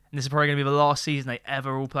far, and this is probably going to be the last season they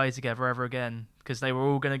ever all play together ever again, because they were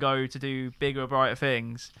all going to go to do bigger, brighter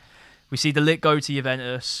things. We see De Ligt go to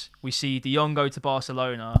Juventus. We see De Jong go to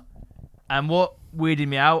Barcelona. And what weirded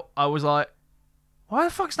me out, I was like, why the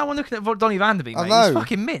fuck's no one looking at Donny van der Beek, mate? He's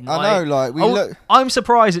fucking mint. I know, I'm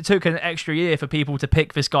surprised it took an extra year for people to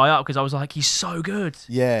pick this guy up, because I was like, he's so good.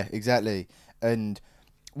 Yeah, exactly. And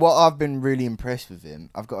what I've been really impressed with him,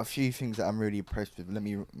 I've got a few things that I'm really impressed with. Let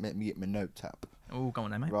me get my notes up. Oh, go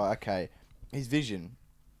on then, mate. Right, okay. His vision.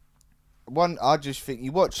 One, I just think,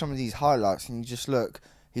 you watch some of these highlights and you just look...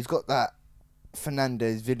 He's got that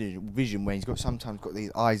Fernandez vision where sometimes got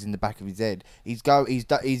these eyes in the back of his head. He's got his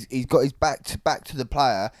back to the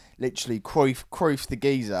player, literally Cruyff the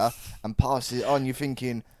geezer, and passes it on. You're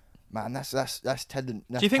thinking, man, that's talent.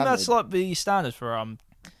 Do you think that's like the standard for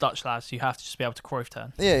Dutch lads? You have to just be able to Cruyff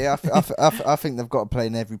turn. Yeah. I think they've got to play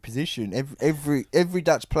in every position. Every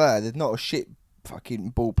Dutch player, there's not a shit fucking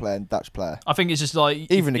ball playing Dutch player. I think it's just like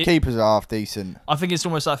even the keepers are half decent. I think it's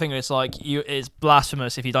almost that thing where it's like it's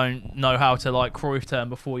blasphemous if you don't know how to like Cruyff turn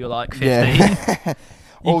before you're like 15. Yeah.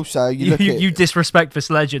 Also, you disrespect this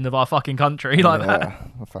legend of our fucking country like that.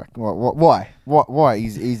 Why?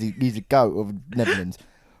 He's a goat of Netherlands.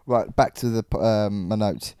 Right, back to the my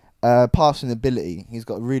notes. Passing ability. He's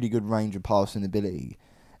got a really good range of passing ability.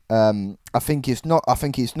 I think it's not.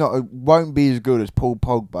 It won't be as good as Paul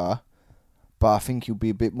Pogba. But I think he'll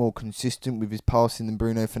be a bit more consistent with his passing than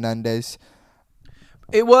Bruno Fernandes.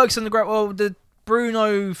 It works in the great. Well, the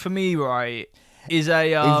Bruno for me, right, is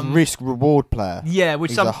a risk reward player. Yeah,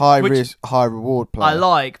 he's a high risk, high reward player. I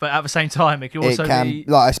like, but at the same time, it can also be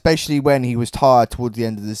like, especially when he was tired towards the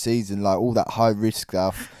end of the season, like all that high risk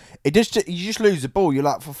stuff. You just lose the ball. You're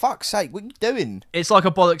like, for fuck's sake, what are you doing? It's like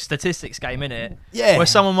a bollock statistics game, innit? Yeah. Where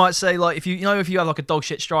someone might say, like, if you have like a dog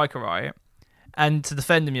shit striker, right, and to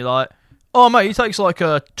defend him, you're like, oh mate, he takes like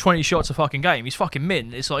 20 shots a fucking game. He's fucking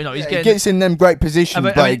mint. It's like, he's getting... He gets in them great positions,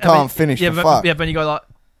 but he can't finish for fuck. Yeah, but then you go like,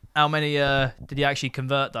 how many did he actually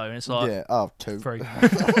convert though? And it's like, 2. 3.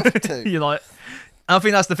 2. You're like, and I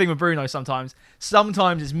think that's the thing with Bruno. Sometimes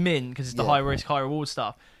it's mint because it's the high risk, high reward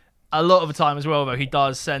stuff. A lot of the time as well, though, he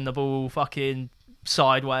does send the ball fucking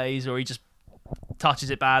sideways or he just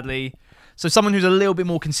touches it badly. So someone who's a little bit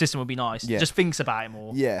more consistent would be nice. Yeah. Just thinks about it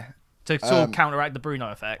more. Yeah. To sort of counteract the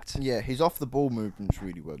Bruno effect. Yeah, his off the ball movement's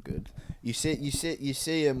really well good. You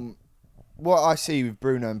see him. What I see with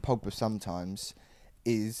Bruno and Pogba sometimes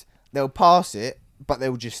is they'll pass it, but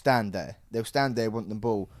they'll just stand there. They'll stand there, want the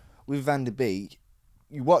ball. With Van der Beek,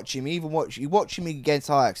 you watch him against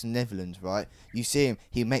Ajax and Netherlands, right? You see him.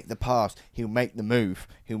 He'll make the pass. He'll make the move.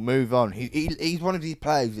 He'll move on. He's one of these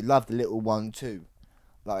players who love the little 1-2.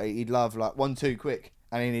 Like he'd love like 1-2 quick,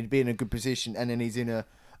 and then he'd be in a good position, and then he's in a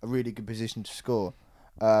really good position to score.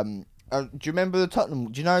 Do you remember the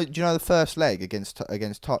Tottenham? Do you know the first leg against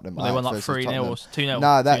Tottenham? Well, they won like 3-0 or 2-0.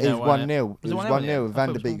 No, that is 1-0. It was 1-0.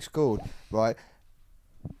 Van der Beek scored. Right.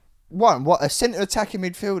 What a centre attacking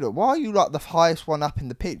midfielder. Why are you like the highest one up in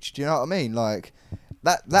the pitch? Do you know what I mean? Like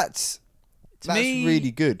that's me, really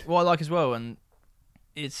good. What I like as well, and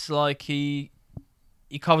it's like he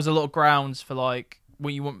covers a lot of grounds for like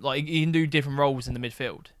what you want. Like he can do different roles in the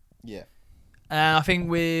midfield. Yeah. And I think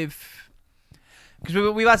because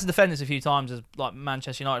we've had to defend this a few times as like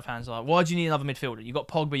Manchester United fans, like, why do you need another midfielder? You got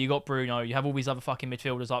Pogba, you got Bruno, you have all these other fucking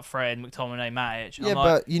midfielders like Fred, McTominay, Matic. Yeah,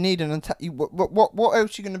 but you need an attack. What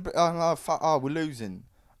else are you gonna? We're losing.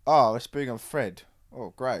 Let's bring on Fred.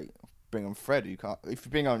 Oh, great. Bring on Fred. You can't. If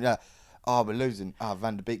you bring on, we're losing.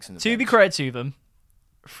 Van der Beek's in the To be bench. credit to them,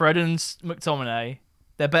 Fred and McTominay,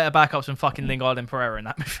 they're better backups than fucking Lingard and Pereira in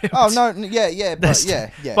that midfield. Oh no, but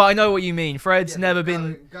yeah. But I know what you mean. Fred's never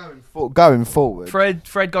been going forward.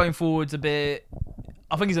 Fred going forward's a bit.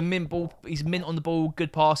 I think he's a mint ball. He's mint on the ball.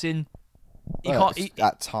 Good passing.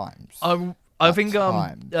 At times. I think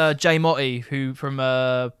Jay Motti, who from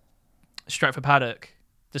Stretford Paddock,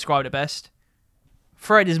 described it best.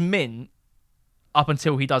 Fred is mint up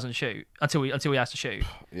until he doesn't shoot. Until he has to shoot.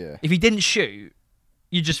 Yeah. If he didn't shoot,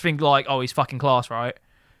 you just think like, oh, he's fucking class, right?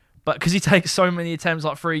 But because he takes so many attempts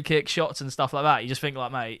like free kick shots and stuff like that, you just think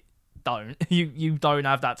like, mate, don't. You don't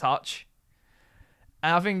have that touch.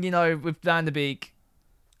 And I think, with Van der Beek,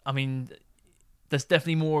 I mean, there's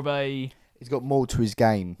definitely more of a... He's got more to his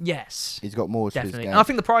game. Yes. He's got more to definitely. his game. And I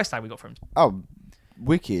think the price tag we got for him... Oh,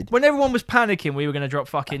 wicked. When everyone was panicking, we were going to drop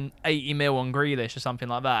fucking 80 mil on Grealish or something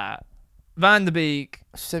like that. Van der Beek,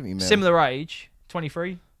 70 mil. similar age,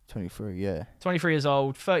 23. 23, yeah. 23 years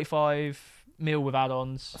old, 35 mil with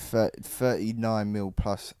add-ons. 39 mil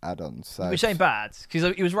plus add-ons. So Which ain't bad,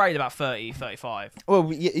 because he was rated about 30, 35.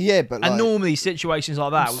 Well, yeah, but And normally situations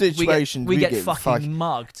like that, we get fucking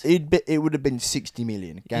mugged. It would have been 60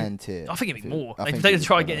 million, guaranteed. I think it'd be more. I think They could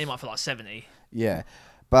try getting him up for like 70. Yeah,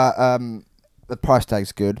 but the price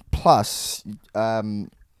tag's good. Plus,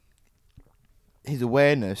 his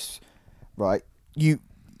awareness, right?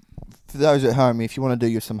 For those at home, if you want to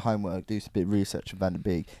do some homework, do some bit of research on Van der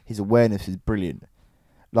Beek. His awareness is brilliant.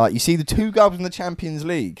 Like, you see the 2 goals in the Champions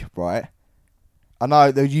League, right? I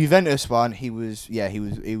know the Juventus one. He was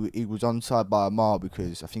onside by a mile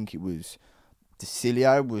because I think it was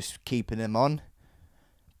DeCilio was keeping him on.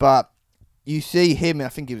 But you see him, and I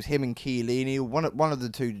think it was him and Chiellini, one of the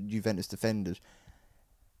 2 Juventus defenders.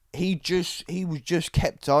 He was just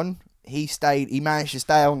kept on. He managed to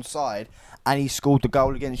stay on side, and he scored the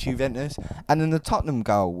goal against Juventus. And then the Tottenham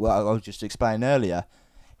goal, I was just explaining earlier,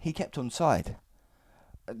 he kept on side.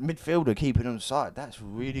 Midfielder keeping on side, that's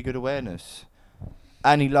really good awareness.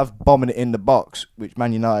 And he loved bombing it in the box, which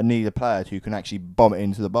Man United need a player who can actually bomb it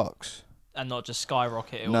into the box. And not just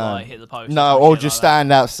skyrocket it or hit the post. No, or just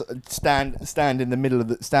stand in the middle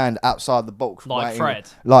of stand outside the box. Like Fred.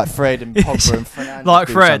 Like Fred and Pogba and Fernandes like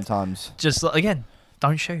Fred. Sometimes. Just, again,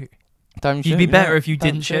 don't shoot. Don't shoot. You'd be better if you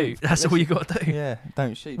didn't shoot. That's all you got to do. Yeah,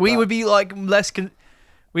 don't shoot. We would be like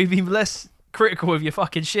we'd be less critical of your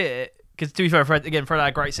fucking shit. Because to be fair, Fred had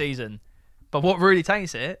a great season. But what really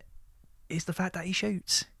taints it is the fact that he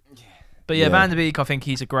shoots. Yeah. But yeah, Van der Beek, I think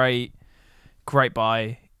he's a great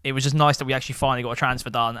buy. It was just nice that we actually finally got a transfer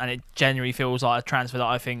done, and it genuinely feels like a transfer that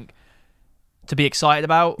I think to be excited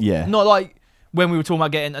about. Yeah. Not like when we were talking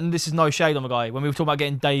about getting, and this is no shade on the guy, when we were talking about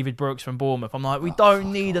getting David Brooks from Bournemouth, I'm like, we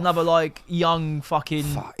don't need another like young fucking...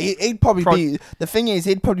 He'd probably be... The thing is,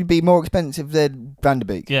 he'd probably be more expensive than Van der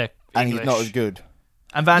Beek. Yeah, and English. He's not as good.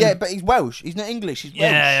 And but he's Welsh. He's not English. He's Welsh.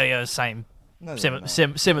 Yeah, same. No,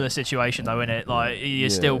 similar situation though, innit? Like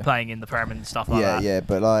you're still playing in the Prem and stuff like that. Yeah,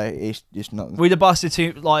 but like it's not. We'd have busted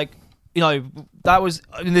to like, that was.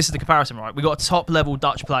 I mean, this is the comparison, right? We got a top level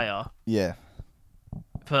Dutch player. Yeah.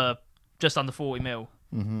 For just under 40 mil.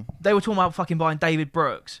 Mm-hmm. They were talking about fucking buying David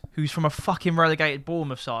Brooks, who's from a fucking relegated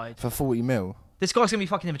Bournemouth side. For 40 mil. This guy's gonna be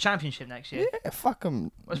fucking in the Championship next year. Yeah, fuck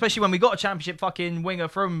him. Especially when we got a Championship fucking winger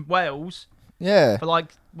from Wales. Yeah. For like,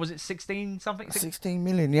 was it 16 something? 16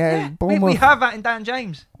 million, yeah. We have that in Dan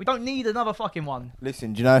James. We don't need another fucking one.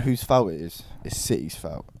 Listen, do you know whose fault it is? It's City's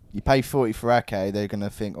fault. You pay 40 for Ake, they're going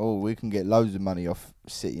to think, oh, we can get loads of money off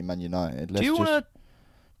City and Man United. Let's just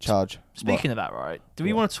charge. Speaking of that, right? Do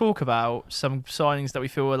we want to talk about some signings that we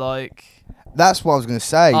feel are like... That's what I was going to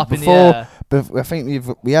say. Up in the air. I think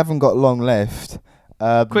we haven't got long left.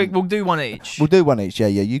 Quick, we'll do one each. We'll do one each, yeah.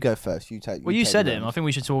 You go first. You said him. I think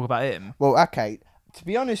we should talk about him. Well, Ake, to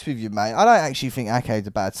be honest with you, mate, I don't actually think Ake's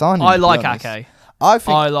a bad signing. I like Ake.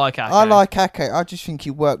 I like Ake. I just think he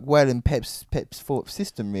worked well in Pep's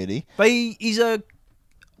system, really. But he's a...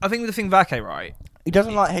 I think the thing with Ake, right? He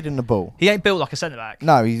doesn't like heading the ball. He ain't built like a centre-back.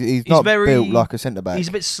 No, he's not built like a centre-back. He's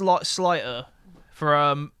a bit slighter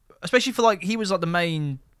for... especially for, like, he was, like, the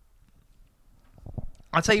main...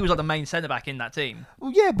 I'd say he was like the main centre back in that team.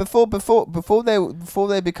 Well, yeah, before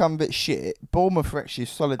they become a bit shit, Bournemouth were actually a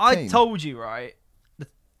solid team. I told you, right?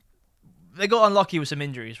 They got unlucky with some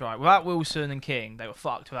injuries, right? Without Wilson and King, they were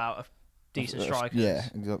fucked without a decent strikers. Yeah,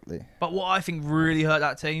 exactly. But what I think really hurt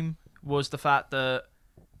that team was the fact that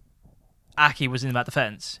Ake was in that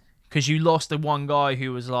defence, because you lost the one guy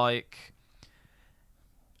who was like.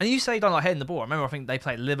 And you say he don't like heading the ball. I remember I think they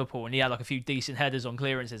played Liverpool and he had like a few decent headers on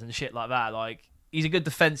clearances and shit like that. Like. He's a good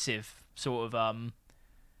defensive sort of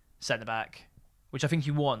centre back, which I think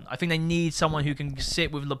you want. I think they need someone who can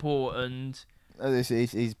sit with Laporte and.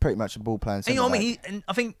 He's pretty much a ball playing centre You know back. what I mean? And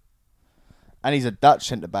I think And he's a Dutch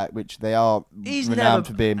centre back, which they are renowned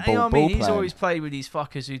for being ball playing. playing. He's always played with these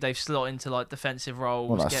fuckers who they've slot into like defensive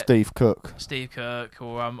roles. Well, like Steve Cook,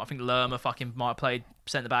 or I think Lerma fucking might have played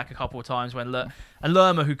centre back a couple of times when and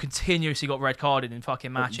Lerma, who continuously got red carded in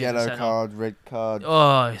fucking matches. Yellow card, red card.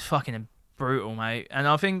 Oh, it's fucking brutal, mate. And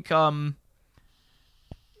I think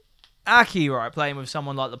Aki, right, playing with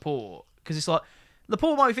someone like Laporte, because it's like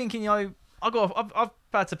Laporte might be thinking, I've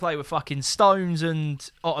had to play with fucking Stones and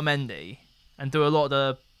Otamendi and do a lot of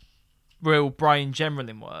the real brain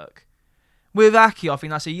generaling work. With Aki, I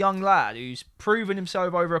think that's a young lad who's proven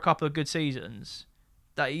himself over a couple of good seasons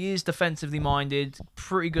that he is defensively minded,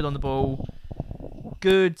 pretty good on the ball,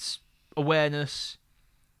 good awareness.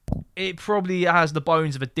 It probably has the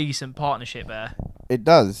bones of a decent partnership there. It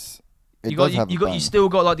does. You still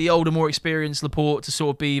got like the older, more experienced Laporte to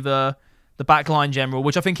sort of be the backline general,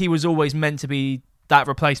 which I think he was always meant to be that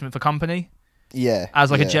replacement for Kompany. Yeah.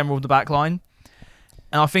 As like a general of the backline.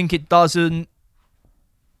 And I think it doesn't.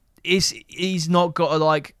 He's not got a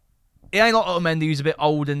like. It ain't like Otamendi, who's a bit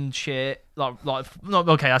old and shit. Like not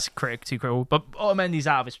okay. That's too critical. But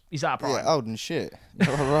Otamendi's he's out of prime. Yeah, old and shit.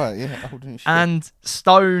 All right. Yeah, old and shit. And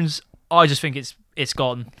Stones, I just think it's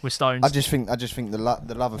gone with Stones. I just think the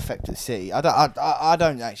love effect at City. I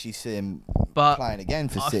don't actually see him playing again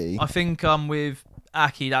for City. I think with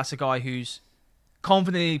Aki, that's a guy who's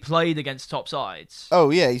confidently played against top sides.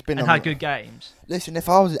 Oh yeah, he's been and had good games. Listen, if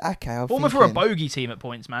I was at Ake, I Bournemouth were a bogey team at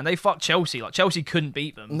points, man. They fucked Chelsea. Like Chelsea couldn't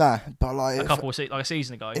beat them. Nah, but like a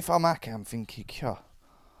season ago. If I'm Ake, I'm thinking,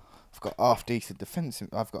 I've got half decent defence.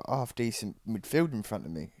 I've got half decent midfield in front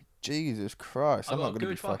of me. Jesus Christ, I've I'm got not a going to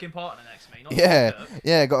good fucking partner next to me.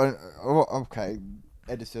 Yeah. Got okay.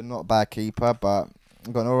 Edison, not a bad keeper, but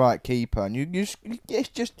I've got an alright keeper, and it's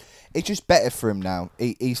just better for him now.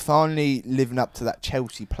 He's finally living up to that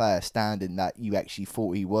Chelsea player standing that you actually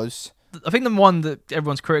thought he was. I think the one that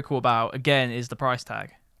everyone's critical about again is the price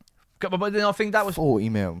tag. But then I think that was 40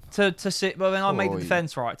 mil to City. But then I made the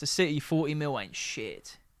defence right to City. 40 mil ain't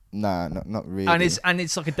shit. Nah, not really. And it's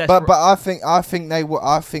like a desperate. But I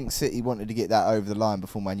think City wanted to get that over the line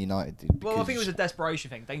before Man United did. Well, I think it was a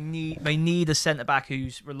desperation thing. They need a centre back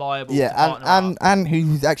who's reliable. Yeah, and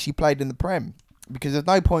who's actually played in the Prem. Because there's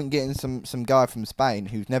no point getting some guy from Spain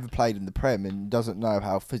who's never played in the Prem and doesn't know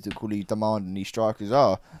how physically demanding these strikers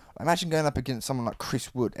are. Imagine going up against someone like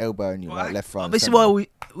Chris Wood, elbowing you left, right. This is why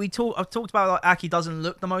I've talked about like Aki doesn't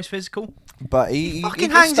look the most physical, but he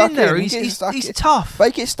fucking hangs in there. He's tough.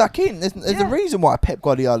 But he gets stuck in. There's a reason why Pep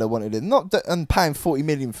Guardiola wanted him, and paying 40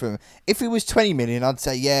 million for him. If it was 20 million, I'd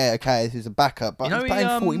say okay, this is a backup. But he's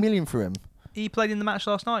paying 40 million for him. He played in the match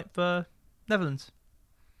last night for Netherlands.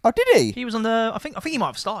 Oh, did he? He was on the. I think he might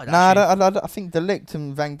have started. Nah, I think De Ligt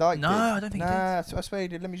and Van Dijk. No, I don't think he did. I swear he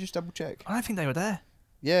did. Let me just double check. I don't think they were there.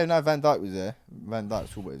 Yeah, no, Van Dijk was there. Van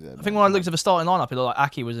Dijk's always there. I think when I looked at the starting lineup, it looked like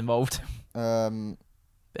Aki was involved. Aki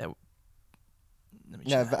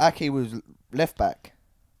was left back.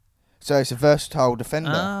 So it's a versatile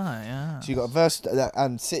defender. Ah, yeah. So you got a versatile,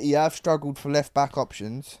 and City have struggled for left back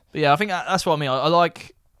options. But yeah, I think that's what I mean. I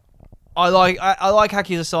like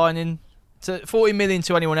Aki as a signing. To 40 million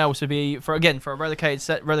to anyone else would be for a relegated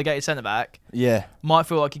centre back. Yeah, might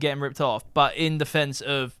feel like you're getting ripped off, but in defence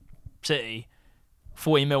of City,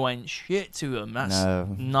 40 mil ain't shit to them. That's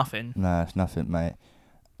nothing. No, it's nothing, mate.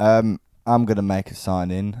 I'm gonna make a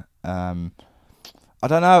signing. I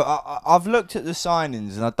don't know. I've looked at the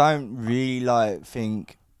signings and I don't really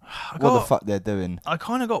think what the fuck they're doing. I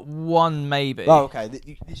kind of got one maybe. Oh, okay.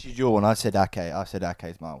 This is your one. I said Ake. I said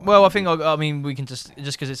Ake's my one. Well, I mean we can just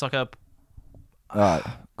because it's like a. Alright,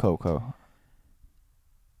 cool.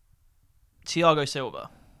 Thiago Silva.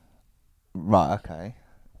 Right, okay.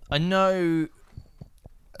 I know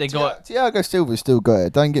they got Thiago Silva's still got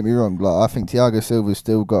it. Don't get me wrong. Like I think Thiago Silva's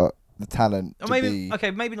still got the talent. Maybe not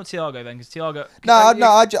Thiago then, because Thiago.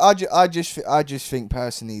 I just think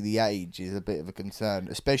personally the age is a bit of a concern,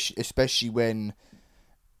 especially when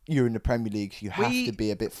you're in the Premier League. You have to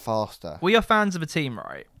be a bit faster. We are fans of a team,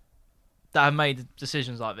 right, that have made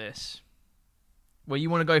decisions like this. Where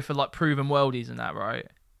you want to go for like proven worldies and that, right?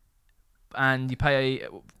 And you pay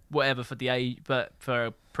whatever for the age, but for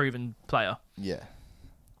a proven player. Yeah.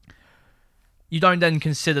 You don't then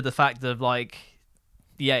consider the fact of like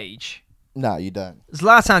the age. No, you don't.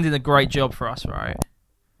 Zlatan did a great job for us, right?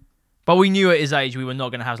 But we knew at his age we were not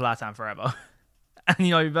going to have Zlatan forever.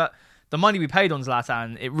 And but the money we paid on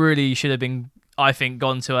Zlatan, it really should have been, I think,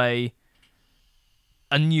 gone to a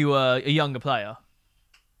younger player.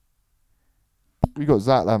 We got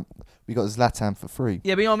Zlatan for free.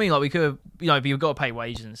 Yeah, but you know what I mean. Like we could have, but you've got to pay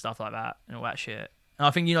wages and stuff like that and all that shit. And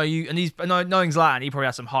I think knowing Zlatan, he probably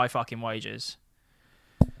has some high fucking wages.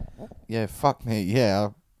 Yeah, fuck me. Yeah, I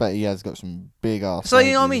bet he has got some big ass. So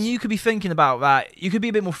you know what I mean. You could be thinking about that. You could be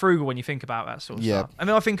a bit more frugal when you think about that sort of stuff. I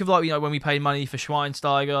mean, I think of when we paid money for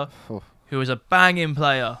Schweinsteiger, who was a banging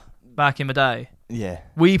player back in the day. Yeah,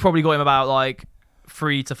 we probably got him about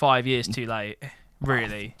 3 to 5 years too late.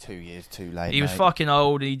 Really, 2 years too late. He was fucking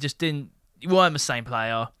old. He just didn't. He weren't the same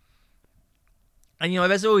player. And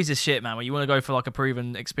there's always this shit, man, where you want to go for a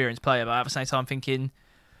proven, experienced player, but at the same time thinking,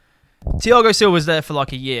 Thiago Silva's there for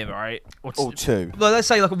a year, right? Or two. Well, let's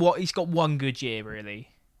say he's got one good year, really.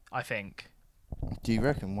 I think. Do you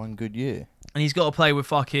reckon one good year? And he's got to play with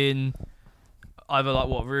fucking either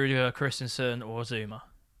Rudiger, Christensen, or Zuma.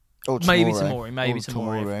 Or maybe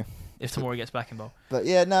Tomori. If Tomori gets back involved. But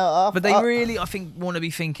yeah, no. But they really, I think, want to be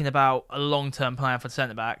thinking about a long-term plan for the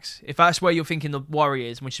centre-backs. If that's where you're thinking the worry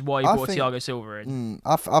is, which is why you brought Thiago Silva in.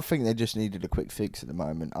 I think they just needed a quick fix at the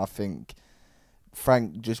moment. I think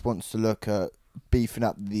Frank just wants to look at beefing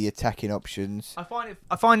up the attacking options.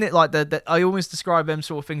 I find it I almost describe them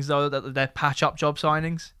sort of things though that they're patch-up job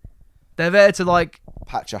signings. They're there to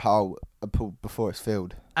patch a hole before it's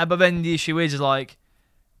filled. But then the issue is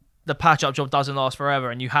the patch-up job doesn't last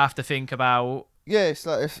forever, and you have to think about. Yeah, it's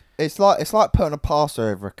like putting a plaster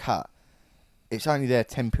over a cut. It's only there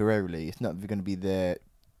temporarily. It's not going to be there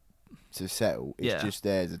to settle. It's just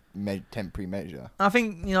there as a temporary measure. I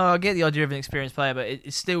think I get the idea of an experienced player, but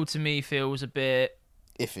it still to me feels a bit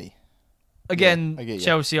iffy. Again,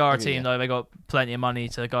 Chelsea are a team though. They got plenty of money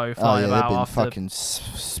to go flying about. They've been after fucking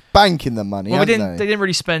spanking the money. Well, they didn't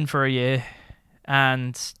really spend for a year,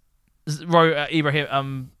 and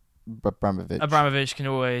Abramovich can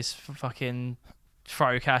always fucking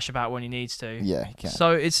throw cash about when he needs to. Yeah, he can.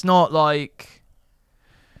 So it's not like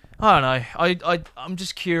I don't know. I'm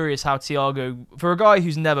just curious how Thiago, for a guy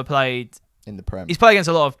who's never played in the Prem, he's played against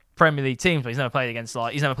a lot of Premier League teams, but he's never played against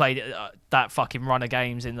that fucking run of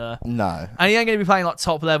games in the. No. And he ain't gonna be playing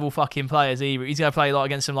top level fucking players either. He's gonna play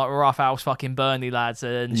against some rough house fucking Burnley lads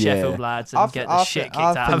and Sheffield lads and get the shit kicked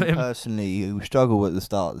out of him. Personally, he will struggle at the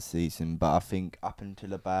start of the season, but I think up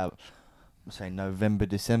until about November,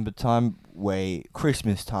 December time,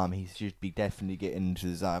 Christmas time, he should be definitely getting into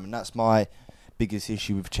the zone, and that's my biggest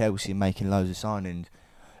issue with Chelsea making loads of signings.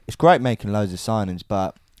 It's great making loads of signings,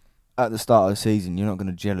 but at the start of the season, you're not going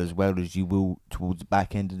to gel as well as you will towards the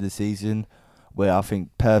back end of the season. Where I think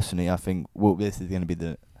this is going to be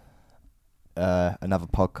the another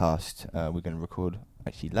podcast we're going to record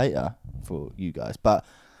actually later for you guys. But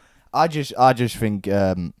I just think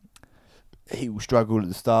he will struggle at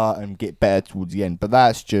the start and get better towards the end. But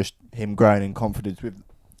that's just him growing in confidence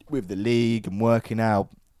with the league and working out.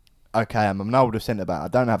 Okay, I'm an older centre back. I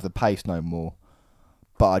don't have the pace no more.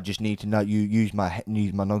 But I just need to use my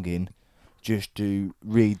noggin just to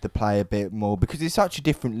read the play a bit more, because it's such a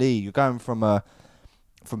different league. You're going from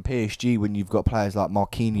PSG when you've got players like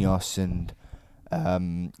Marquinhos and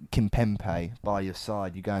Kimpembe by your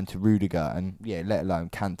side. You're going to Rudiger and let alone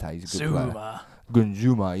Kante. He's a good player.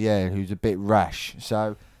 Zuma, who's a bit rash.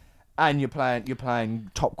 So, and you're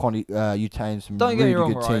playing top quality. You're playing some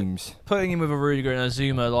really good teams. Putting him with a Rudiger and a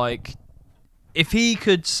Zuma, if he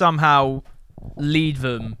could somehow lead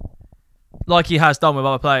them like he has done with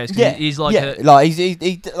other players. He's he's a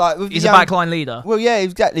backline leader. Well, yeah,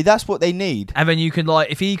 exactly. That's what they need. And then you can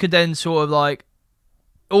if he could then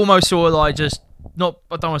almost just not.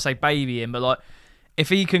 I don't want to say baby him, but if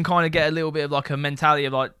he can kind of get a little bit of a mentality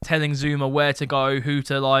of telling Zuma where to go, who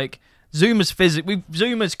to Zuma's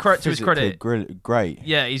Zuma's to his credit, great.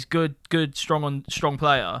 Yeah, he's good, strong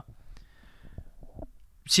player.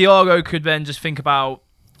 Thiago could then just think about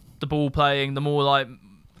the ball playing, the more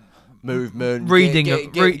movement,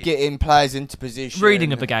 getting players into position,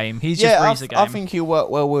 reading of the game. He's just reads the game. I think he'll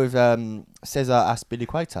work well with Cesar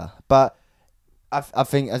Azpilicueta, but I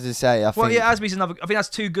think, as I say, Azpi's another. I think that's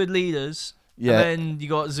two good leaders. Yeah, and then you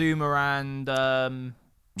got Zuma and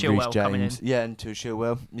Chilwell coming in. Yeah, and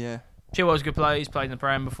Chilwell. Yeah, Chilwell's a good player. He's played in the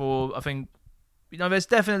Prem before. I think there's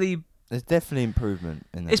definitely improvement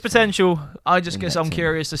in that. It's potential. I just guess I'm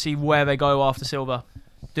curious to see where they go after Silva.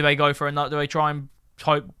 Do they go for a nut? Do they try and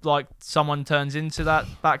hope someone turns into that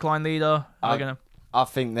backline leader? I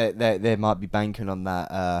think that they might be banking on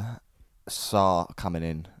that Sarr coming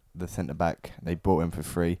in, the centre back. They brought him for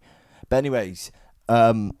free. But anyways,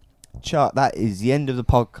 that is the end of the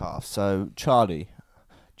podcast. So Charlie,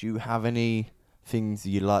 do you have any things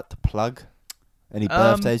you'd like to plug? Any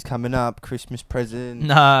birthdays coming up? Christmas presents?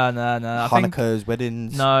 No. Hanukkah's,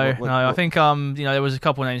 weddings? No. I think there was a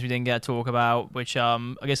couple of names we didn't get to talk about, which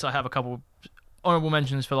I guess I have a couple honourable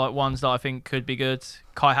mentions for like ones that I think could be good.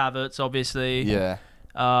 Kai Havertz, obviously. Yeah.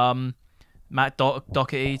 Matt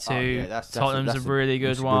Doherty to Tottenham's a really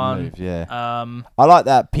good one. Move, yeah. I like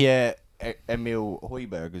that Pierre-Emile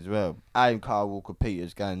Højbjerg as well. And Kyle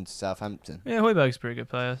Walker-Peters going to Southampton. Yeah, Højbjerg's a pretty good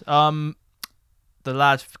player. The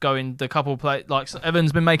lad going, the couple play like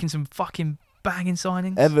Everton's been making some fucking banging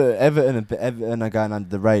signings. Everton are going under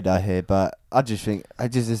the radar here, but I just think,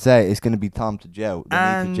 it's going to be time to gel.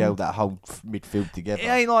 They need to gel that whole midfield together. It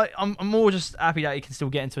ain't like I'm more just happy that he can still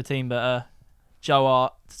get into a team, but Joe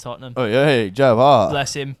Hart to Tottenham. Oh yeah, Joe Hart.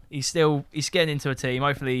 Bless him. He's getting into a team.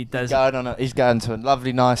 Hopefully, he's going to a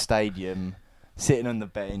lovely, nice stadium. Sitting on the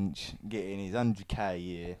bench, getting his 100k a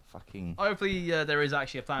year, fucking. Hopefully, there is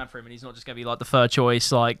actually a plan for him, and he's not just going to be like the third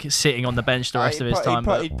choice, like sitting on the bench the rest of his time.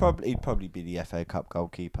 He'd probably be the FA Cup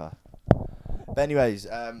goalkeeper. But anyways,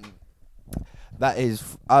 that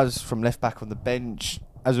is us from Left Back on the Bench.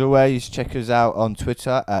 As always, check us out on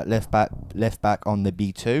Twitter at Left Back on the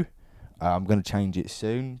B2. I'm going to change it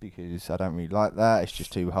soon because I don't really like that. It's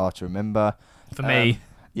just too hard to remember for me.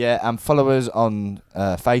 Yeah, and follow us on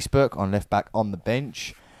Facebook on Left Back on the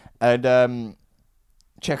Bench. And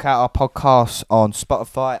check out our podcasts on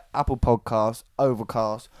Spotify, Apple Podcasts,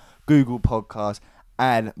 Overcast, Google Podcasts,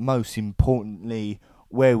 and most importantly,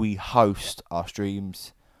 where we host our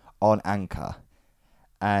streams on Anchor.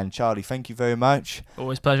 And Charlie, thank you very much.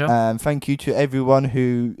 Always a pleasure. Thank you to everyone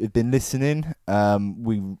who has been listening.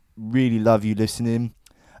 We really love you listening.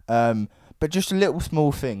 But just a little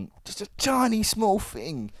small thing, just a tiny small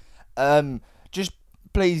thing. Just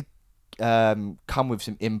please come with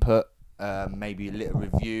some input, maybe a little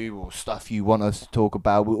review or stuff you want us to talk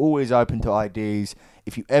about. We're always open to ideas.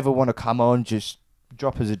 If you ever want to come on, just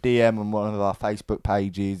drop us a DM on one of our Facebook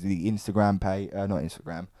pages, the Instagram page,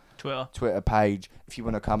 Twitter page. If you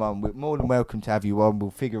want to come on, we're more than welcome to have you on. We'll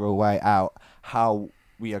figure a way out how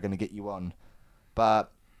we are going to get you on.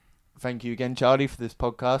 But thank you again, Charlie, for this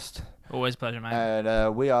podcast. Always a pleasure, mate.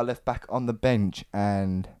 And we are Left Back on the Bench.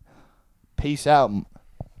 And peace out.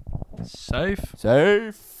 Safe.